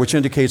used there, which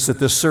indicates that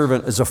this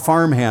servant is a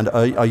farmhand,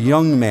 a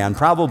young man,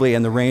 probably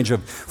in the range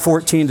of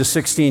 14 to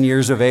 16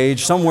 years of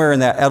age, somewhere in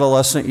that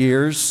adolescent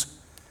years.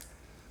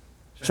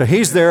 So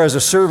he's there as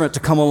a servant to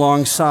come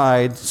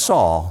alongside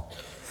Saul,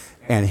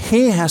 and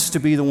he has to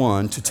be the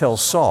one to tell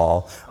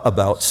Saul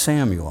about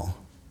Samuel.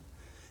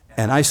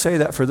 And I say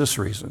that for this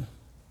reason.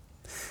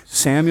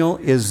 Samuel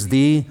is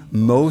the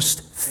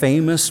most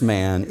famous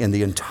man in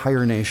the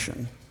entire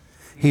nation.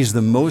 He's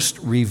the most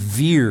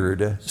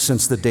revered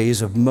since the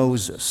days of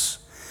Moses.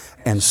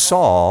 And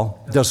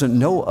Saul doesn't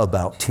know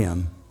about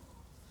him,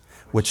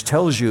 which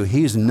tells you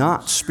he's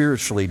not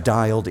spiritually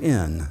dialed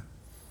in.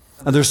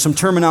 Now, there's some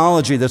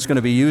terminology that's going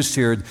to be used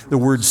here. The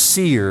word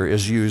seer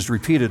is used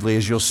repeatedly,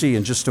 as you'll see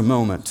in just a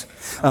moment.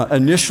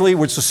 Initially,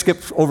 which will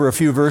skip over a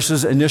few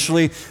verses,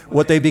 initially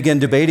what they begin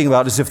debating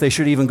about is if they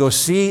should even go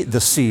see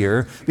the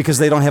seer because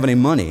they don't have any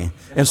money.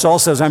 And Saul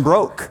says, "I'm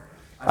broke.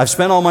 I've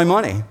spent all my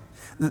money."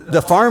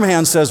 The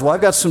farmhand says, "Well, I've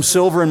got some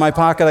silver in my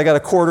pocket. I got a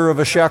quarter of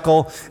a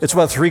shekel. It's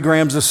about 3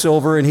 grams of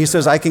silver." And he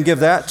says, "I can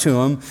give that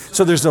to him."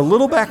 So there's a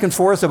little back and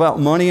forth about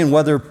money and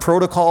whether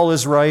protocol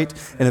is right.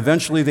 And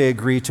eventually they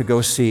agree to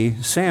go see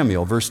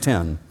Samuel. Verse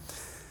 10.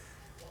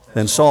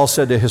 Then Saul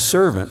said to his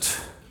servant,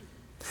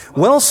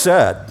 "Well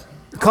said.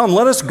 Come,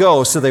 let us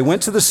go." So they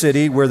went to the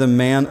city where the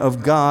man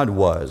of God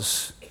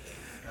was.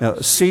 Now,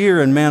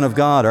 seer and man of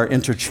God are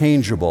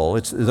interchangeable.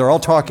 They're all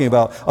talking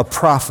about a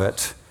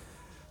prophet.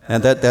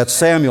 And that's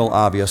Samuel,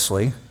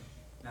 obviously.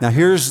 Now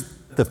here's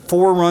the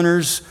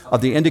forerunners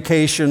of the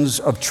indications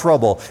of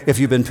trouble, if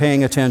you've been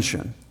paying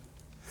attention.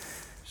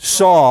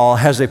 Saul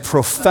has a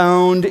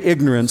profound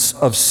ignorance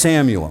of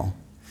Samuel.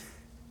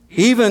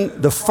 Even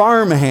the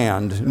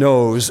farmhand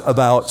knows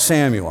about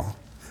Samuel,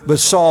 but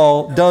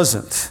Saul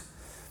doesn't.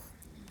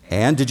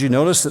 And did you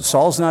notice that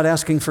Saul's not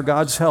asking for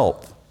God's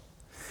help?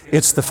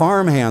 It's the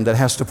farmhand that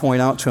has to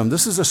point out to him,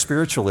 this is a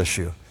spiritual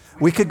issue.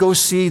 We could go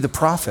see the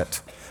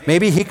prophet.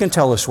 Maybe he can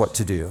tell us what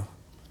to do.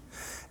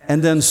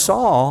 And then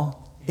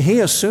Saul, he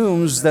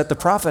assumes that the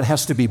prophet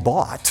has to be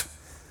bought,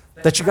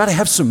 that you got to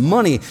have some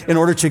money in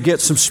order to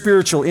get some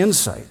spiritual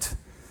insight.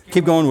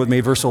 Keep going with me,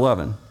 verse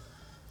 11.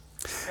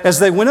 As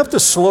they went up the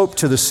slope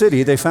to the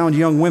city, they found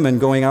young women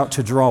going out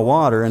to draw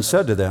water and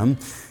said to them,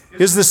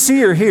 "Is the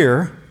seer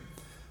here?"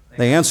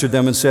 They answered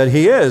them and said,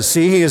 "He is.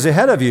 See, he is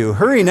ahead of you.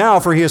 Hurry now,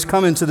 for he has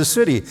come into the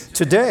city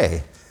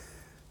today."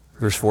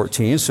 Verse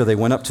 14, so they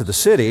went up to the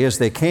city. As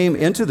they came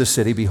into the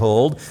city,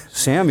 behold,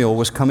 Samuel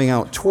was coming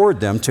out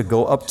toward them to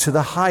go up to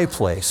the high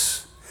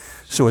place.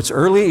 So it's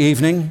early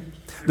evening.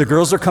 The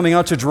girls are coming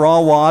out to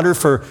draw water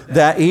for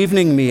that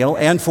evening meal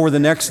and for the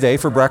next day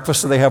for breakfast,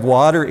 so they have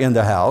water in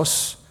the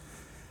house.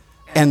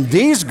 And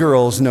these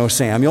girls know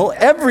Samuel.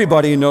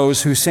 Everybody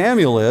knows who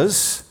Samuel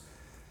is.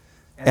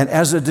 And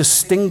as a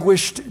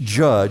distinguished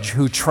judge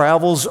who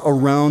travels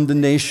around the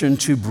nation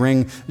to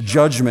bring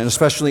judgment,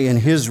 especially in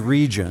his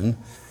region,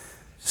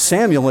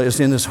 Samuel is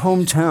in his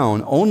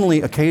hometown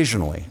only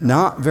occasionally,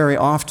 not very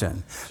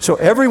often. So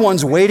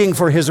everyone's waiting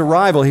for his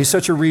arrival. He's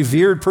such a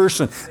revered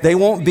person. They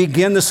won't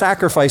begin the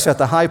sacrifice at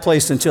the high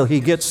place until he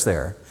gets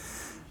there.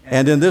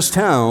 And in this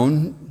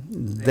town,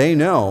 they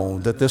know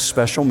that this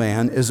special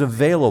man is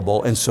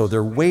available, and so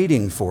they're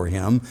waiting for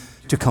him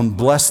to come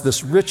bless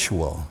this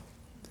ritual.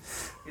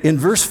 In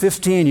verse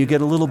 15, you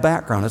get a little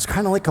background. It's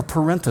kind of like a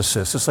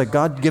parenthesis. It's like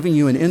God giving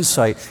you an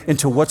insight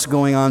into what's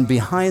going on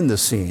behind the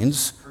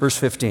scenes. Verse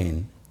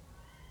 15.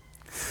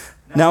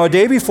 Now, a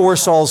day before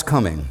Saul's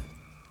coming,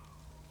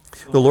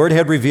 the Lord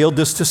had revealed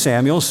this to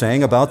Samuel,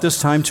 saying, "About this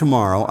time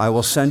tomorrow, I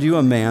will send you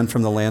a man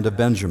from the land of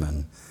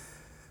Benjamin,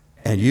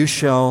 and you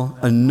shall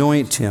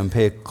anoint him."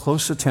 Pay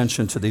close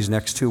attention to these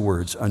next 2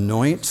 words.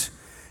 Anoint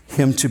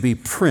him to be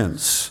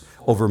prince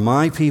over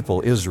my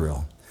people,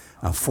 Israel.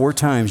 Now, 4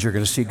 times you're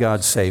going to see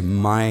God say,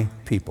 "my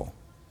people."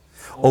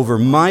 Over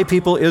my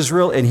people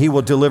Israel, and he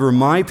will deliver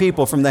my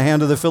people from the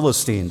hand of the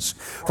Philistines.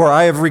 For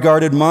I have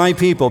regarded my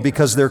people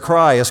because their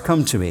cry has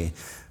come to me.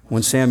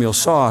 When Samuel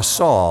saw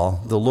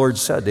Saul, the Lord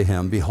said to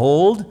him,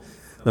 "Behold,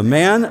 the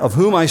man of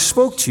whom I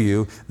spoke to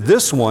you,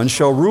 this one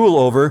shall rule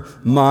over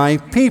my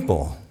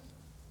people."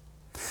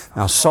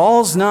 Now,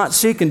 Saul's not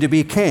seeking to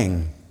be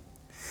king.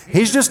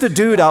 He's just a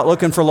dude out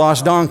looking for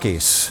lost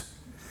donkeys.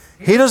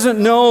 He doesn't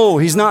know,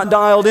 he's not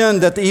dialed in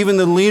that even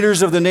the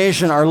leaders of the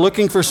nation are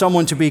looking for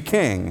someone to be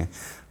king.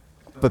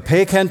 But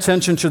pay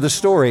attention to the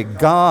story.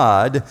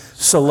 God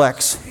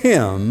selects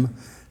him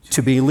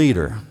to be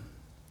leader.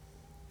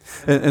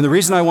 And the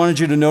reason I wanted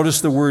you to notice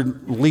the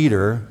word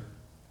leader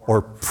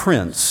or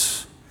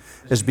prince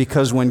is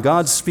because when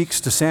God speaks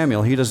to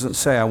Samuel, he doesn't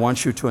say, I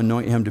want you to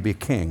anoint him to be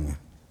king.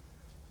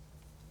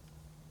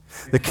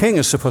 The king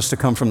is supposed to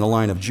come from the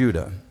line of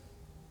Judah.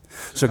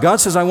 So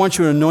God says, I want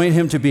you to anoint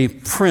him to be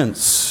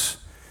prince,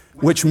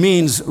 which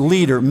means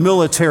leader,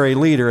 military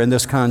leader in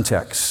this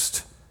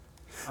context.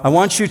 I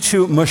want you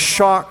to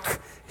mashach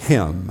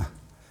him,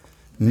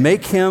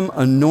 make him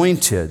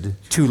anointed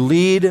to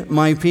lead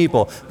my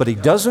people. But he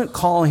doesn't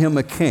call him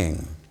a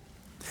king,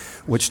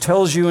 which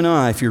tells you and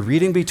I, if you're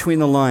reading between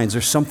the lines,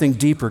 there's something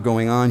deeper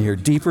going on here,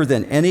 deeper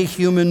than any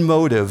human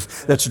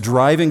motive that's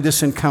driving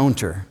this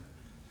encounter.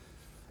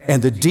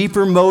 And the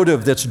deeper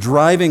motive that's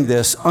driving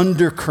this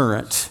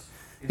undercurrent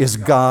is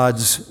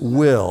God's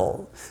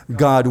will.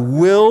 God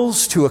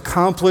wills to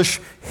accomplish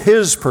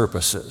his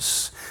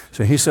purposes.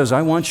 So he says,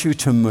 I want you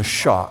to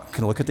mashach.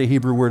 And look at the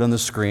Hebrew word on the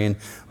screen.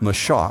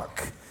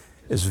 Mashach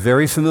is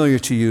very familiar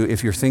to you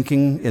if you're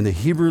thinking in the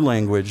Hebrew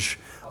language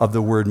of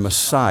the word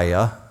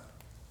Messiah,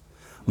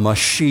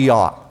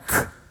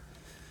 Mashiach.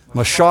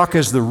 Mashach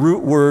is the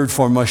root word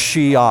for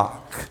Mashiach.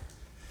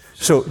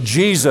 So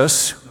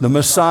Jesus, the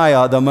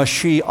Messiah, the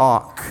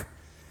Mashiach,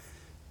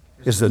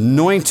 is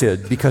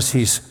anointed because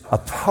he's a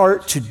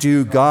part to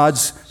do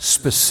God's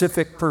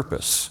specific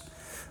purpose.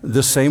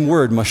 The same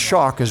word,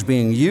 mashach, is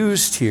being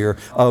used here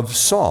of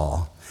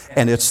Saul.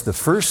 And it's the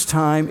first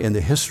time in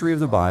the history of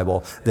the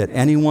Bible that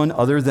anyone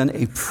other than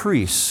a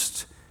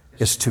priest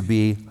is to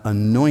be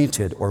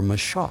anointed or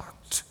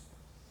mashached.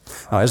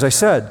 Now, as I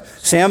said,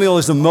 Samuel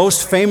is the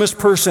most famous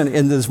person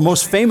and the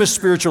most famous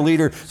spiritual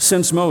leader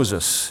since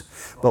Moses.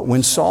 But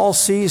when Saul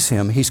sees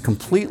him, he's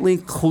completely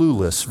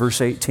clueless. Verse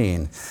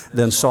 18,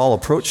 then Saul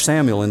approached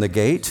Samuel in the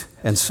gate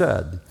and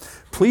said,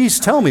 please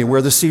tell me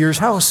where the seer's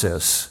house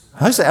is.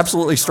 That's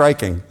absolutely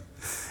striking.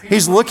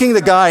 He's looking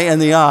the guy in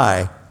the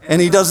eye, and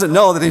he doesn't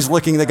know that he's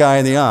looking the guy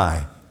in the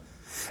eye.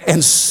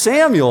 And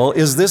Samuel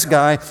is this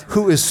guy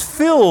who is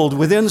filled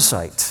with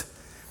insight.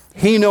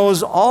 He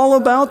knows all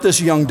about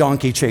this young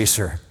donkey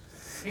chaser.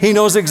 He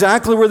knows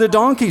exactly where the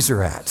donkeys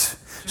are at.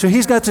 So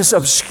he's got this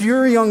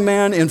obscure young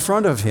man in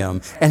front of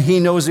him, and he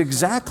knows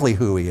exactly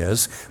who he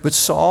is. But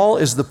Saul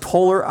is the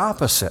polar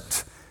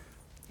opposite.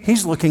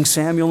 He's looking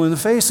Samuel in the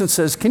face and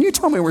says, can you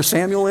tell me where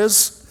Samuel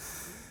is?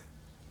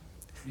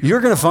 You're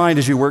going to find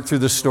as you work through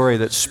this story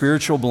that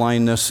spiritual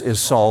blindness is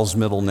Saul's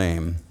middle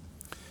name.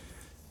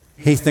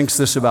 He thinks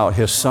this about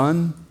his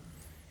son.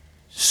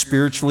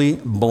 Spiritually,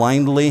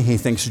 blindly, he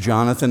thinks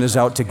Jonathan is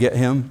out to get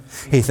him.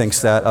 He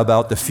thinks that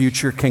about the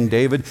future King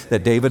David,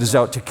 that David is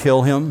out to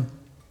kill him.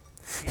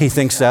 He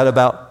thinks that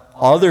about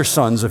other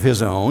sons of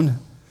his own.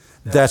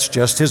 That's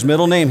just his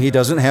middle name. He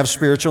doesn't have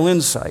spiritual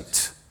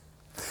insight.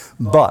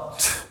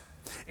 But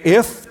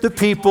if the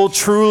people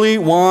truly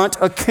want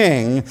a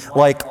king,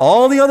 like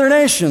all the other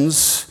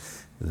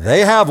nations, they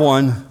have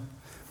one.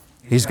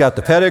 He's got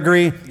the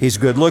pedigree, he's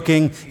good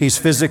looking, he's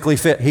physically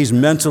fit, he's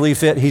mentally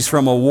fit, he's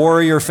from a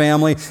warrior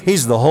family,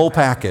 he's the whole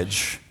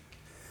package.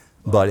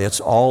 But it's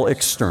all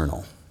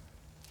external.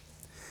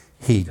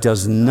 He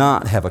does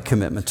not have a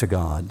commitment to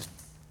God.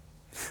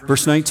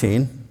 Verse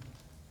 19,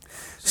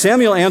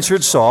 Samuel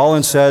answered Saul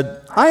and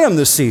said, I am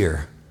the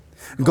seer.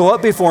 Go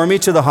up before me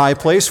to the high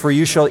place where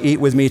you shall eat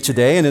with me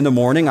today, and in the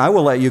morning I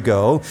will let you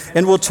go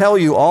and will tell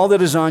you all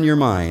that is on your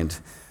mind.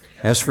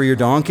 As for your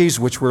donkeys,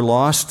 which were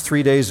lost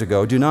 3 days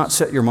ago, do not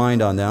set your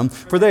mind on them,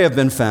 for they have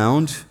been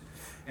found.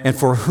 And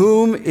for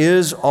whom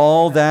is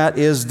all that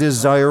is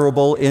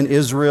desirable in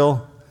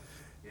Israel?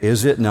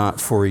 Is it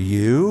not for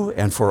you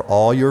and for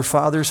all your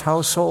father's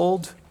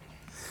household?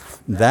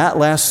 That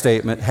last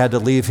statement had to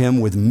leave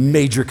him with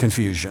major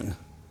confusion.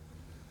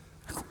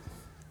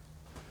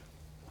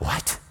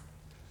 What?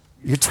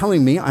 You're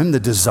telling me I'm the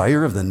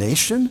desire of the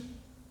nation?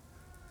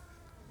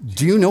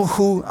 Do you know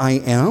who I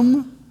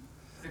am?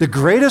 The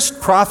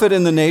greatest prophet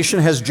in the nation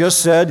has just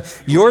said,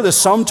 you're the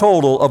sum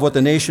total of what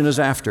the nation is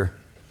after.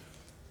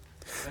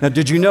 Now,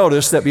 did you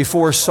notice that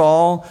before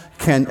Saul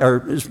can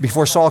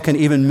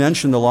even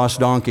mention the lost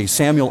donkeys,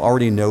 Samuel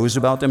already knows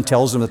about them,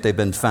 tells them that they've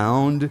been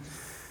found?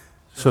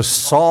 So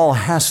Saul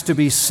has to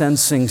be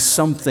sensing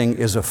something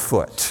is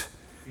afoot.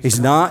 He's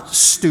not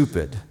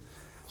stupid.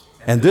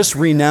 And this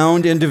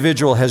renowned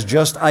individual has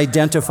just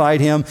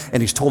identified him,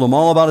 and he's told him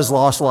all about his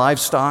lost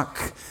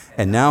livestock.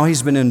 And now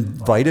he's been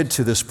invited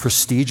to this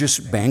prestigious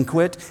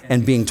banquet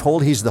and being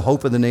told he's the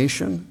hope of the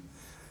nation.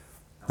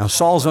 Now,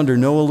 Saul's under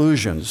no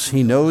illusions.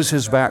 He knows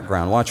his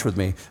background. Watch with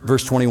me.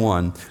 Verse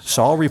 21.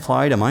 Saul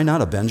replied, am I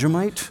not a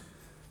Benjamite,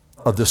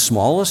 of the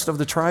smallest of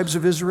the tribes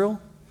of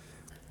Israel?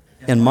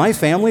 And my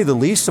family, the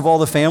least of all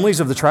the families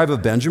of the tribe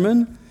of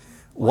Benjamin?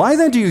 Why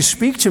then do you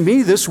speak to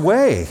me this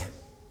way?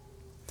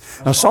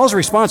 Now, Saul's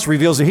response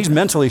reveals that he's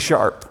mentally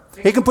sharp.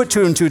 He can put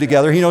two and two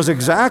together. He knows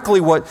exactly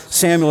what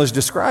Samuel is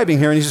describing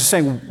here, and he's just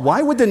saying,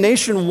 why would the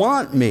nation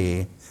want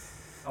me?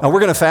 Now,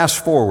 we're going to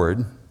fast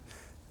forward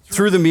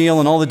through the meal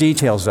and all the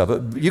details of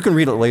it. You can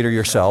read it later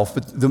yourself.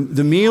 But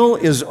the meal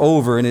is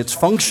over, and it's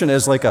functioned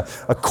as like a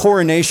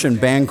coronation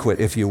banquet,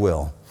 if you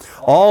will.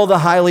 All the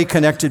highly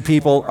connected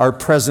people are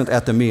present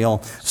at the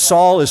meal.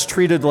 Saul is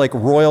treated like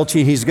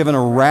royalty. He's given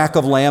a rack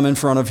of lamb in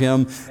front of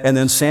him, and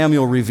then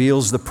Samuel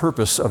reveals the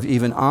purpose of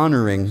even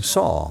honoring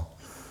Saul.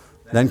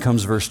 Then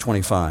comes verse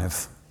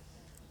 25.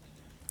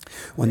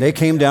 When they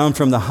came down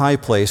from the high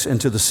place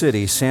into the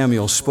city,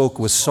 Samuel spoke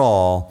with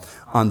Saul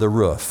on the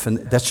roof. And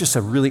that's just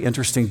a really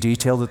interesting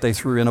detail that they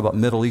threw in about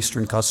Middle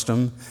Eastern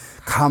custom.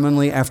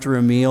 Commonly after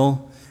a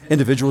meal,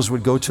 individuals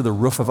would go to the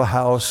roof of a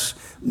house,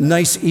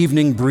 nice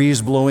evening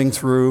breeze blowing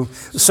through.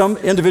 Some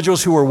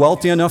individuals who were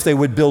wealthy enough, they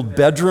would build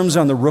bedrooms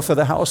on the roof of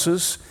the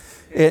houses.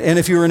 And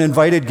if you were an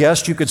invited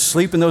guest, you could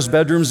sleep in those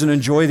bedrooms and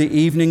enjoy the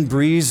evening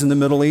breeze in the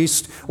Middle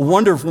East.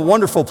 Wonderful,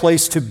 wonderful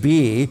place to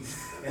be.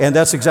 And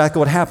that's exactly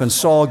what happens.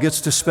 Saul gets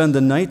to spend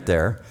the night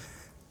there.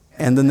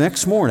 And the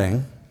next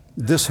morning,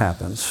 this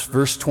happens.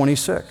 Verse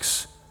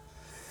 26.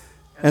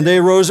 And they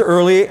arose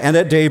early, and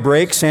at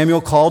daybreak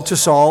Samuel called to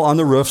Saul on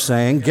the roof,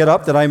 saying, "Get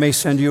up, that I may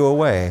send you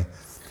away."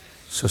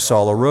 So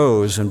Saul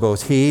arose, and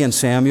both he and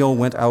Samuel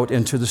went out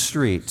into the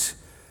street.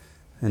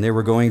 And they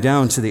were going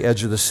down to the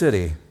edge of the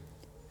city.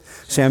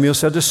 Samuel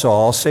said to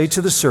Saul, "Say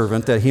to the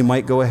servant that he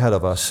might go ahead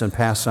of us and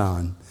pass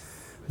on.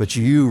 But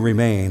you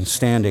remain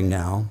standing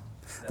now,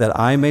 that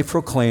I may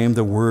proclaim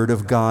the word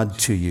of God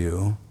to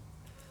you."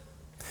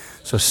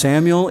 So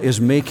Samuel is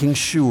making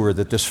sure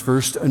that this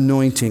first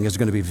anointing is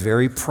going to be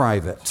very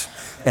private,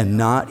 and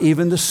not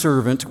even the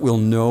servant will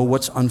know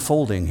what's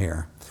unfolding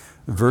here.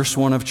 Verse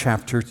 1 of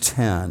chapter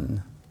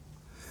 10.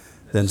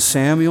 Then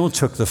Samuel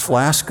took the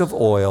flask of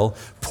oil,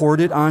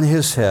 poured it on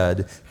his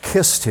head,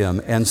 kissed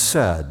him, and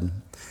said,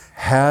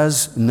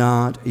 "Has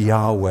not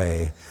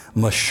Yahweh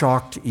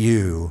mashaked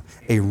you,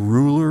 a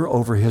ruler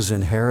over his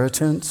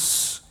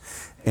inheritance?"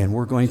 And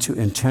we're going to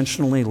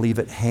intentionally leave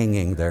it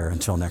hanging there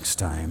until next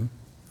time.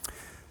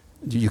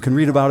 You can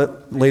read about it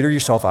later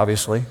yourself,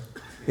 obviously.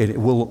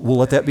 We'll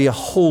let that be a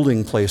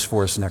holding place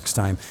for us next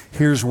time.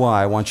 Here's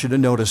why I want you to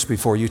notice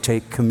before you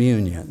take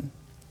communion.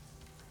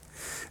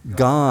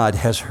 God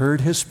has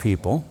heard his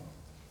people.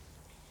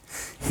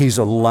 He's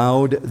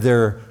allowed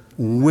their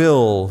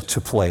will to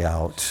play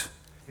out.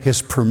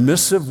 His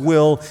permissive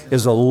will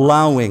is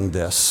allowing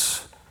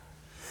this.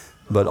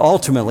 But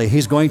ultimately,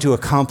 he's going to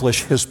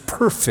accomplish his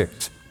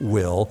perfect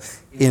will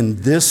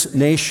in this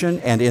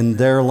nation and in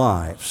their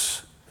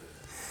lives.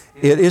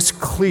 It is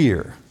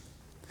clear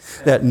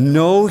that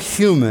no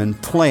human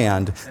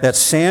planned that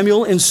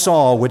Samuel and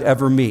Saul would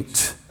ever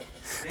meet.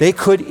 They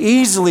could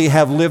easily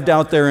have lived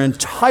out their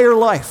entire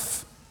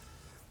life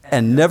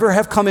and never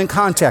have come in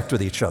contact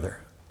with each other.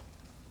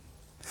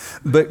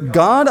 But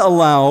God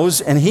allows,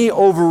 and he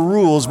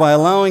overrules by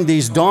allowing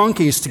these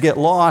donkeys to get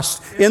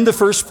lost in the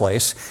first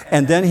place,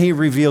 and then he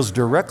reveals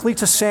directly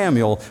to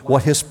Samuel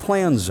what his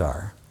plans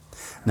are.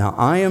 Now,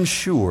 I am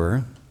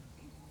sure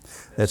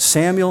that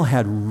Samuel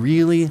had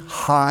really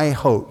high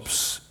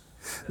hopes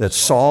that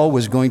Saul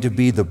was going to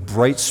be the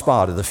bright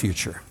spot of the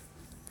future,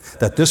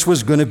 that this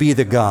was going to be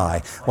the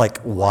guy. Like,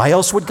 why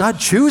else would God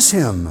choose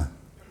him?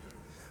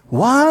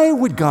 Why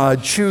would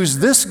God choose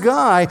this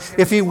guy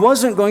if he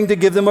wasn't going to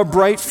give them a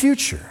bright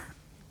future?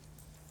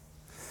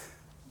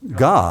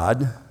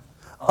 God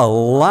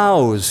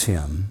allows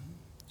him,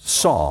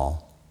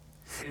 Saul,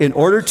 in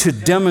order to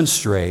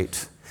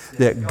demonstrate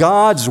that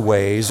God's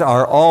ways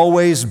are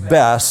always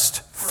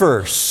best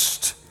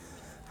first.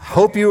 I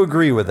hope you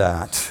agree with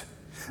that.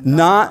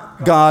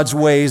 Not God's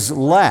ways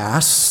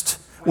last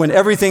when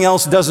everything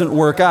else doesn't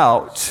work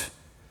out,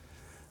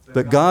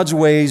 but God's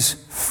ways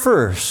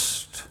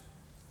first.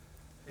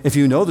 If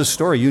you know the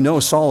story, you know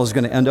Saul is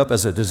going to end up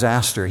as a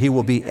disaster. He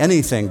will be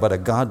anything but a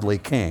godly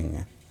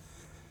king.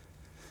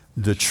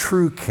 The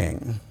true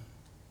king,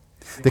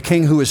 the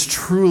king who is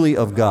truly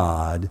of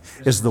God,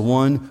 is the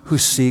one who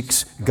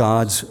seeks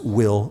God's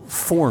will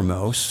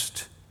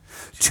foremost,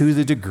 to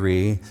the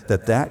degree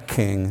that that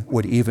king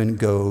would even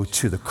go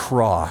to the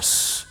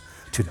cross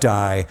to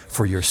die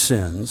for your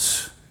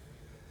sins.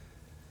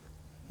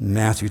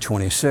 Matthew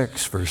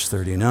 26, verse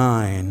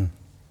 39.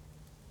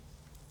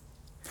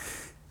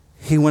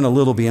 He went a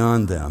little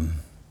beyond them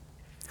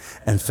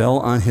and fell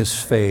on his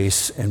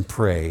face and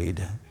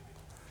prayed,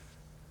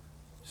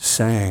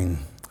 saying,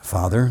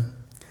 "Father,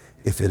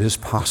 if it is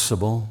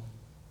possible,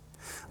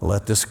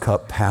 let this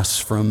cup pass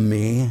from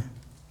me.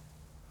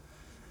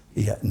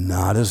 Yet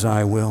not as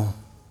I will,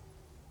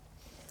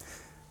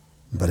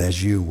 but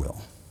as you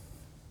will."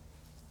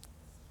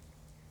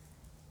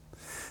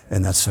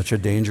 And that's such a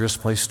dangerous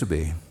place to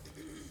be.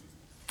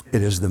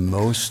 It is the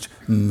most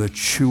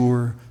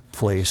mature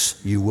place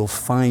you will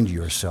find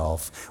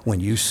yourself when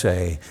you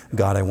say,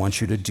 "God, I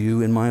want you to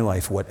do in my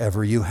life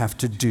whatever you have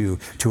to do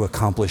to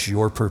accomplish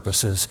your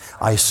purposes.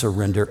 I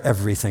surrender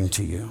everything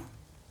to you."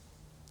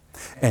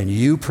 And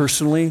you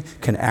personally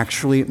can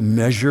actually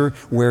measure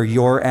where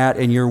you're at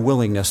in your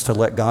willingness to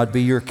let God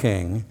be your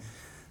king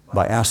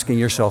by asking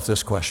yourself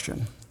this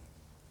question.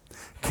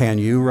 Can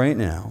you right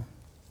now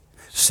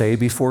say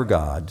before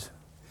God,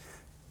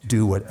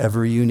 Do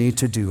whatever you need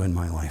to do in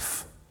my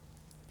life.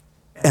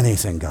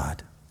 Anything,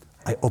 God.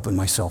 I open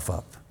myself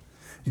up.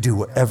 Do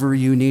whatever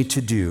you need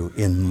to do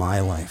in my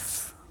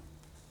life.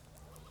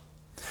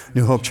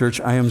 New Hope Church,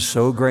 I am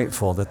so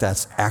grateful that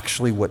that's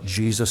actually what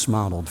Jesus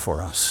modeled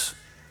for us.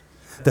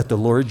 That the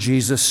Lord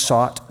Jesus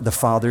sought the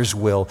Father's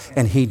will,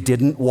 and he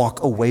didn't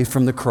walk away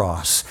from the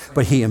cross,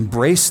 but he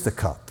embraced the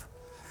cup,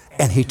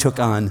 and he took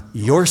on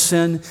your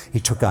sin, he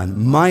took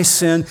on my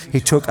sin, he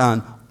took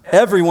on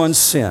everyone's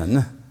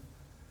sin,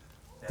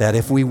 that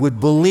if we would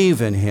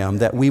believe in him,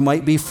 that we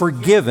might be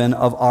forgiven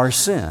of our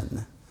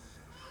sin.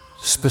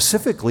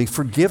 Specifically,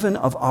 forgiven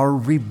of our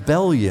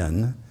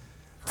rebellion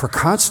for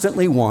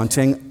constantly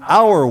wanting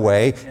our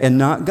way and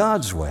not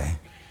God's way.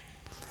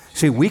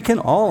 See, we can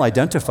all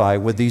identify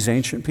with these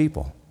ancient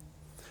people.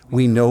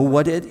 We know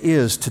what it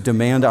is to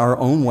demand our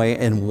own way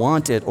and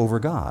want it over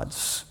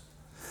God's.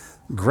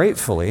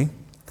 Gratefully,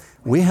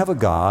 we have a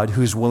God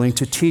who's willing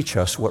to teach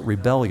us what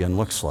rebellion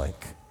looks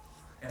like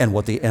and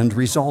what the end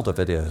result of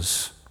it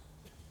is.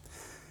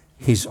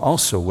 He's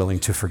also willing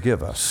to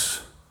forgive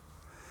us.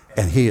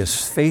 And he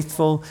is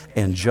faithful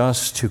and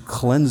just to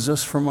cleanse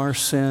us from our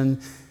sin,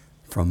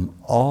 from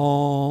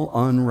all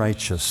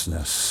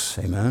unrighteousness.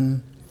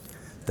 Amen?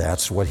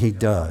 That's what he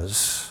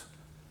does.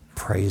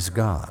 Praise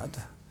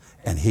God.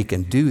 And he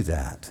can do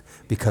that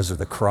because of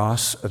the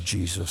cross of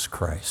Jesus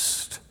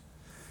Christ.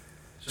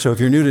 So if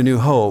you're new to New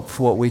Hope,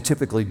 what we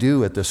typically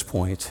do at this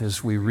point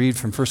is we read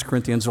from 1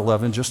 Corinthians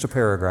 11, just a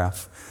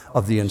paragraph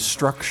of the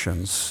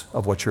instructions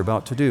of what you're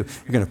about to do.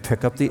 You're going to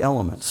pick up the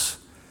elements,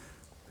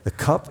 the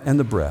cup and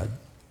the bread,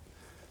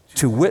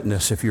 to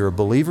witness. If you're a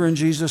believer in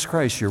Jesus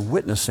Christ, you're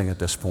witnessing at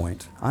this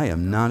point. I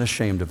am not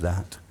ashamed of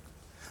that.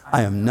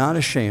 I am not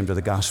ashamed of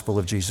the gospel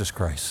of Jesus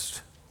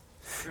Christ.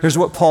 Here's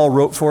what Paul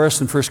wrote for us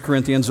in 1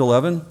 Corinthians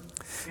 11.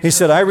 He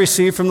said, I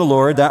received from the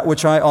Lord that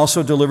which I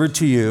also delivered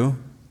to you,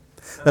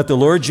 that the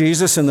Lord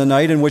Jesus, in the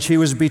night in which he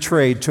was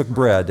betrayed, took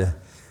bread.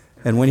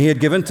 And when he had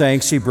given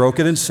thanks, he broke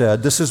it and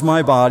said, this is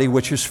my body,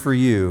 which is for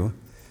you.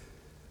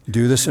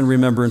 Do this in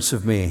remembrance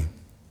of me.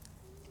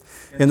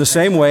 In the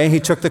same way, he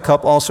took the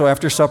cup also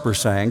after supper,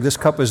 saying, this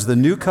cup is the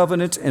new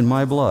covenant in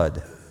my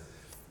blood.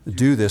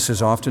 Do this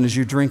as often as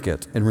you drink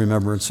it in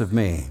remembrance of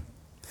me.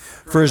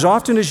 For as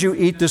often as you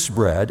eat this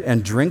bread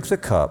and drink the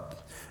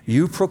cup,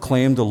 you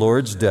proclaim the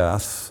Lord's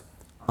death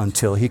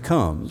until he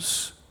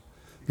comes.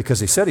 Because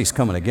he said he's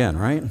coming again,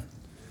 right?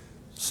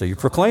 So you're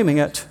proclaiming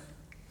it.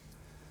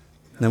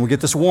 Then we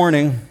get this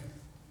warning.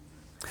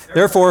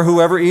 Therefore,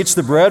 whoever eats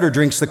the bread or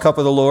drinks the cup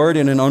of the Lord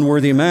in an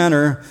unworthy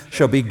manner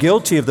shall be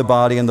guilty of the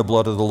body and the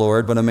blood of the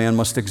Lord, but a man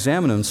must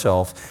examine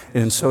himself,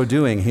 and in so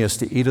doing he has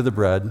to eat of the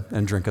bread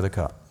and drink of the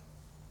cup.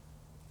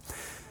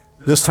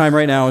 This time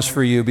right now is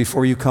for you,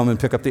 before you come and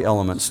pick up the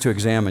elements, to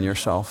examine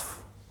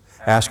yourself.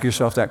 Ask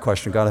yourself that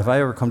question. God, have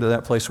I ever come to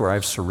that place where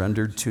I've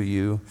surrendered to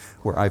you,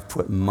 where I've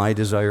put my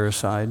desire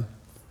aside,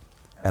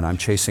 and I'm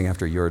chasing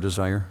after your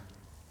desire?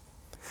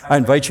 I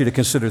invite you to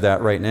consider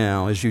that right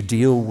now as you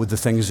deal with the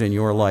things in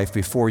your life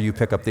before you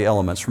pick up the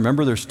elements.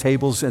 Remember, there's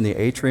tables in the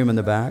atrium in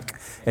the back,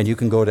 and you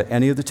can go to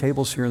any of the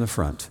tables here in the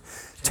front.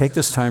 Take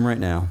this time right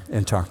now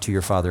and talk to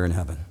your Father in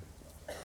heaven.